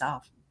on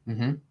myself.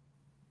 And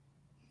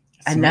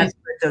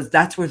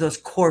that's where those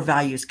core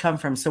values come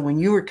from. So when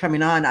you were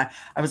coming on, I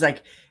was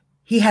like,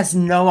 he has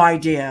no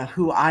idea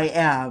who I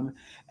am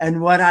and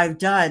what I've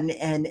done.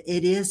 And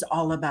it is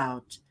all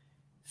about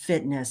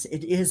fitness.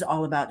 It is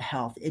all about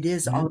health. It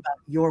is all about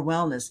your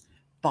wellness,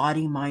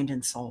 body, mind,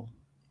 and soul.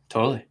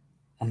 Totally.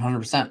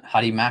 100%.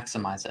 How do you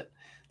maximize it?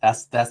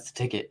 That's the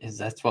ticket.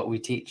 That's what we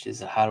teach,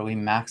 is how do we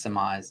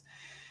maximize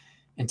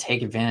and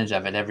take advantage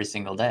of it every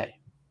single day?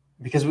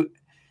 Because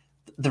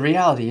the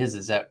reality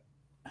is that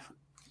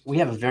we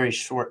have a very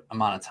short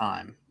amount of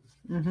time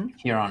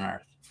here on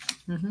earth.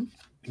 You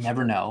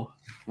never know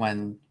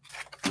when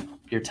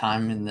your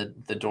time in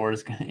the door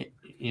is going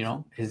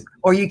to,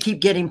 or you keep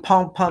getting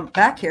pumped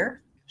back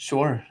here.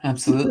 Sure.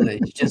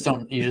 Absolutely. you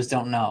just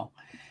don't know.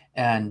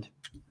 And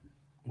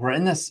we're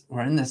in this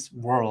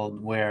world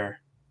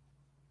where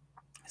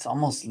it's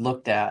almost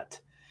looked at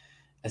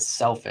as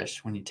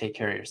selfish when you take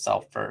care of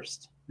yourself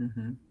first.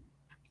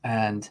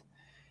 And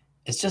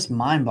it's just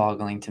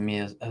mind-boggling to me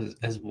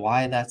as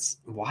why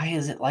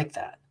is it like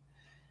that?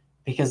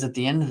 Because at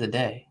the end of the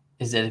day,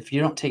 is that if you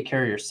don't take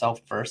care of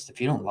yourself first,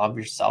 if you don't love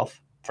yourself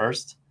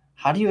first,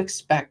 how do you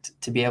expect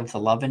to be able to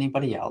love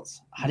anybody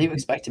else? How do you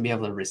expect to be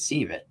able to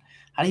receive it?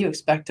 How do you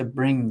expect to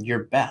bring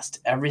your best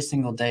every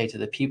single day to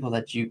the people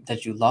that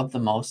you love the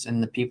most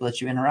and the people that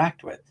you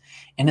interact with?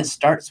 And it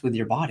starts with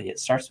your body. It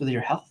starts with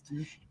your health.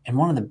 And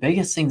one of the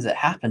biggest things that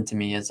happened to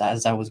me is,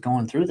 as I was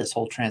going through this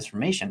whole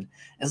transformation,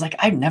 is like,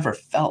 I've never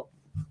felt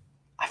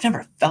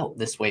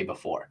this way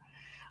before.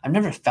 I've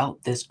never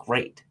felt this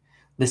great,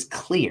 this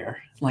clear,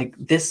 like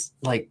this,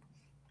 like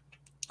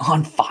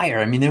on fire.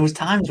 I mean, there was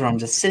times where I'm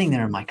just sitting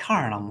there in my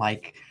car and I'm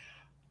like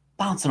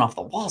bouncing off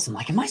the walls. I'm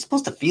like, am I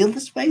supposed to feel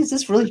this way? Is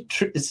this really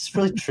true? Is this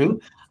really true?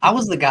 I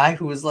was the guy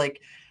who was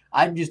like,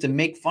 I used to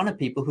make fun of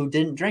people who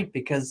didn't drink,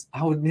 because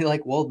I would be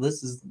like, well,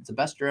 this is the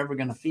best you're ever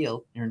going to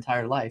feel your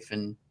entire life.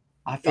 And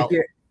I felt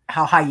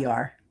how high you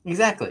are.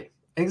 Exactly.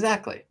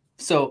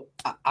 So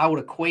I would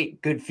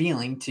equate good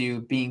feeling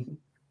to being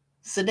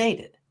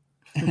sedated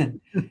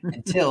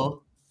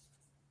until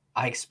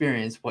I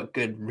experience what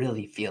good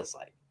really feels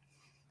like.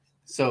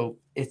 So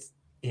it's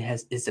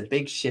a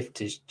big shift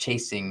to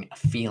chasing a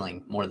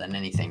feeling more than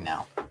anything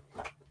now.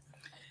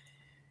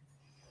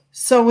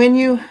 So when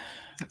you,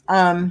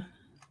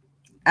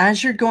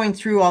 as you're going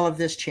through all of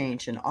this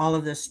change and all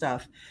of this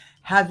stuff,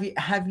 have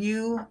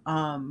you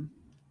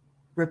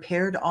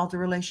repaired all the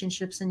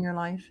relationships in your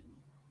life?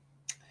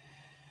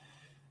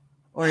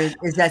 Or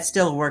is that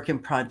still a work in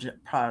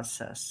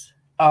process?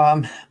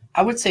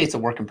 I would say it's a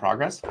work in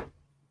progress.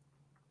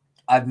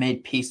 I've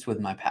made peace with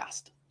my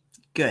past.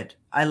 Good.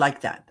 I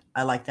like that.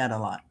 I like that a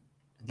lot.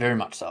 Very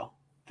much so.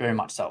 Very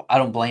much so. I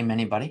don't blame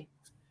anybody.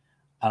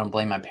 I don't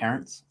blame my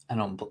parents. I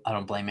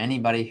don't blame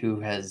anybody who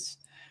has,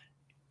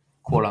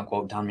 quote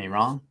unquote, done me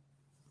wrong,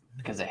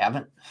 because they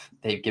haven't.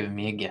 They've given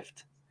me a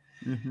gift.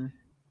 Mm-hmm.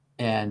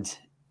 And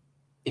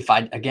if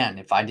I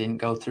didn't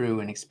go through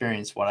and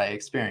experience what I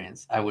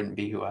experienced, I wouldn't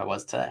be who I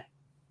was today.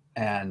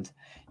 And,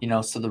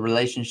 so the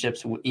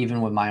relationships,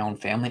 even with my own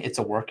family, it's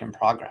a work in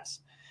progress.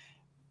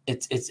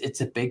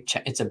 It's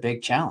a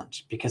big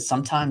challenge, because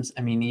sometimes,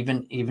 I mean,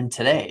 even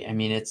today, I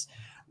mean, it's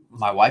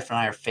my wife and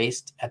I are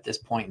faced at this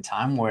point in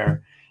time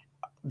where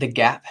the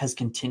gap has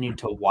continued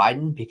to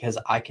widen, because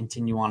I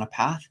continue on a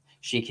path,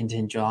 she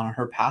continues on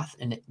her path,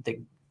 and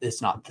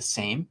it's not the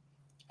same.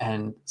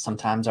 And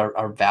sometimes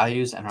our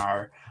values and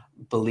our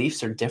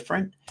beliefs are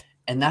different.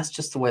 And that's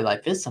just the way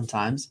life is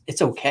sometimes.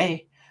 It's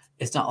okay.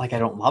 It's not like I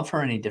don't love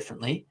her any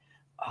differently,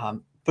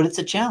 but it's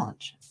a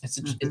challenge.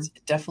 It's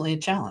definitely a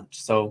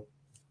challenge. So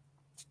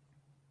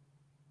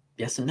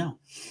yes and no.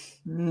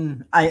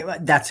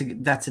 That's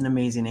an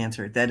amazing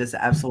answer. That is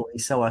absolutely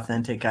so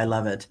authentic. I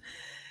love it.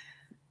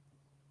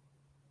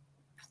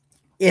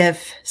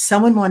 If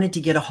someone wanted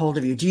to get a hold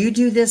of you, do you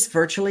do this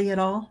virtually at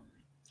all?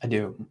 I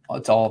do.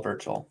 It's all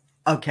virtual.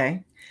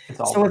 Okay. It's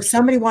all So virtual. if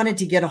somebody wanted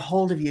to get a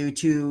hold of you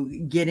to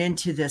get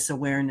into this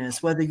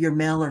awareness, whether you're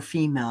male or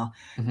female,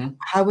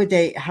 how would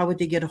they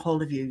get a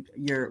hold of you?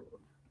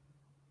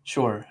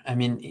 Sure. I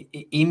mean,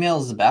 email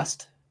is the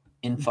best.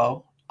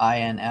 Info,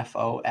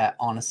 info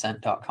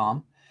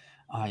 @onascent.com.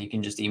 You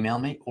can just email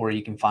me, or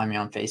you can find me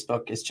on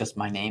Facebook. It's just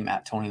my name,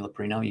 @Tony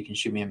Loprino. You can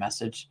shoot me a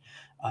message.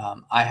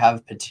 I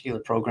have particular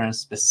programs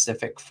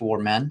specific for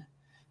men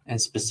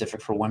and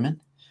specific for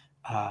women.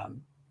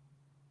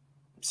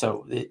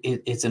 So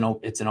it's an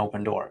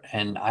open door,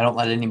 and I don't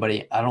let everybody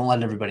in. I don't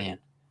let everybody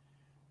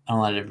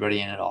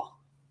in at all.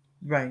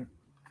 Right.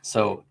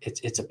 So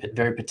it's a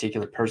very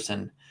particular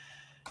person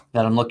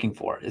that I'm looking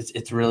for.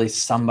 It's really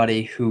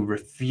somebody who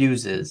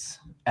refuses,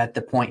 at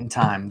the point in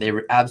time, they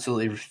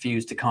absolutely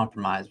refuse to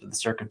compromise with the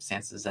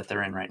circumstances that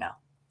they're in right now.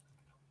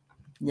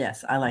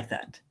 Yes, I like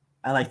that.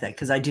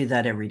 Because I do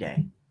that every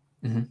day.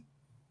 Mm-hmm.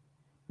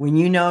 When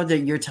you know that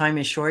your time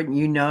is short, and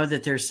you know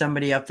that there's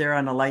somebody up there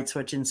on a light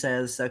switch and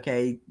says,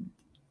 okay,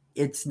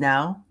 it's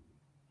now,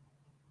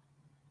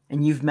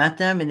 and you've met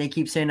them and they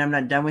keep saying, I'm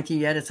not done with you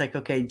yet. It's like,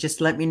 okay,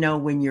 just let me know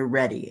when you're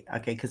ready.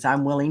 Okay. Because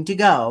I'm willing to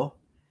go,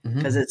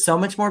 because it's so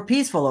much more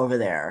peaceful over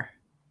there.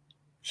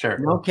 Sure.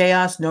 No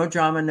chaos, no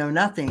drama, no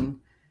nothing.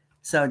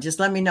 So just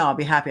let me know. I'll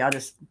be happy.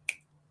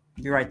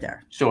 You're right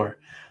there. Sure.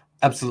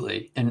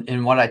 Absolutely.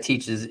 And what I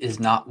teach is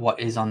not what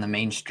is on the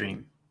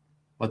mainstream.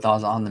 What's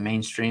on the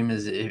mainstream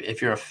is,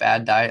 if you're a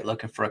fad diet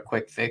looking for a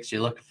quick fix,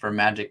 you're looking for a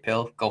magic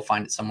pill, go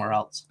find it somewhere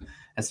else.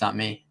 That's not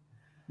me.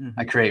 Mm-hmm.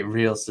 I create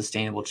real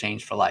sustainable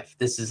change for life.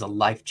 This is a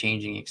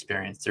life-changing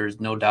experience. There is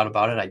no doubt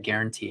about it. I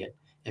guarantee it.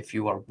 If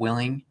you are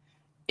willing,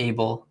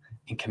 able,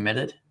 and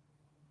committed,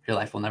 your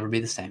life will never be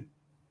the same.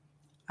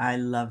 I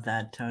love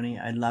that, Tony.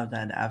 I love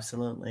that.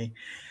 Absolutely.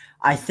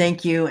 I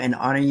thank you and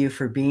honor you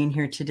for being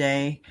here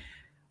today.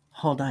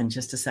 Hold on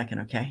just a second,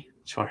 okay?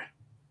 Sure.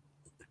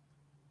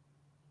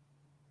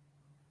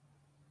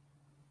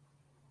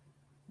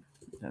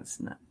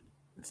 That's not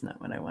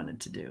what I wanted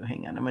to do.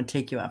 Hang on. I'm going to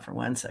take you out for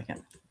 1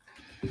 second.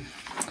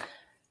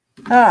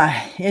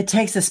 It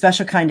takes a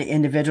special kind of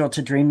individual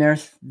to dream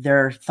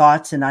their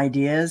thoughts and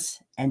ideas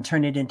and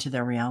turn it into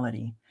their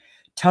reality.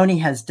 Tony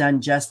has done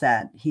just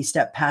that. He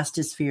stepped past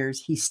his fears.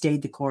 He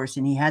stayed the course,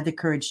 and he had the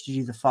courage to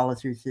do the follow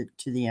through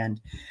to the end.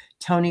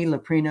 Tony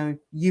Loprino,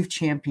 you've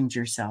championed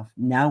yourself.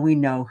 Now we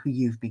know who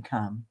you've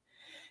become.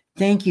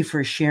 Thank you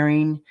for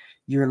sharing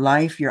your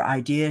life, your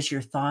ideas,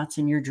 your thoughts,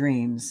 and your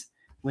dreams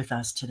with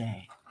us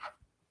today.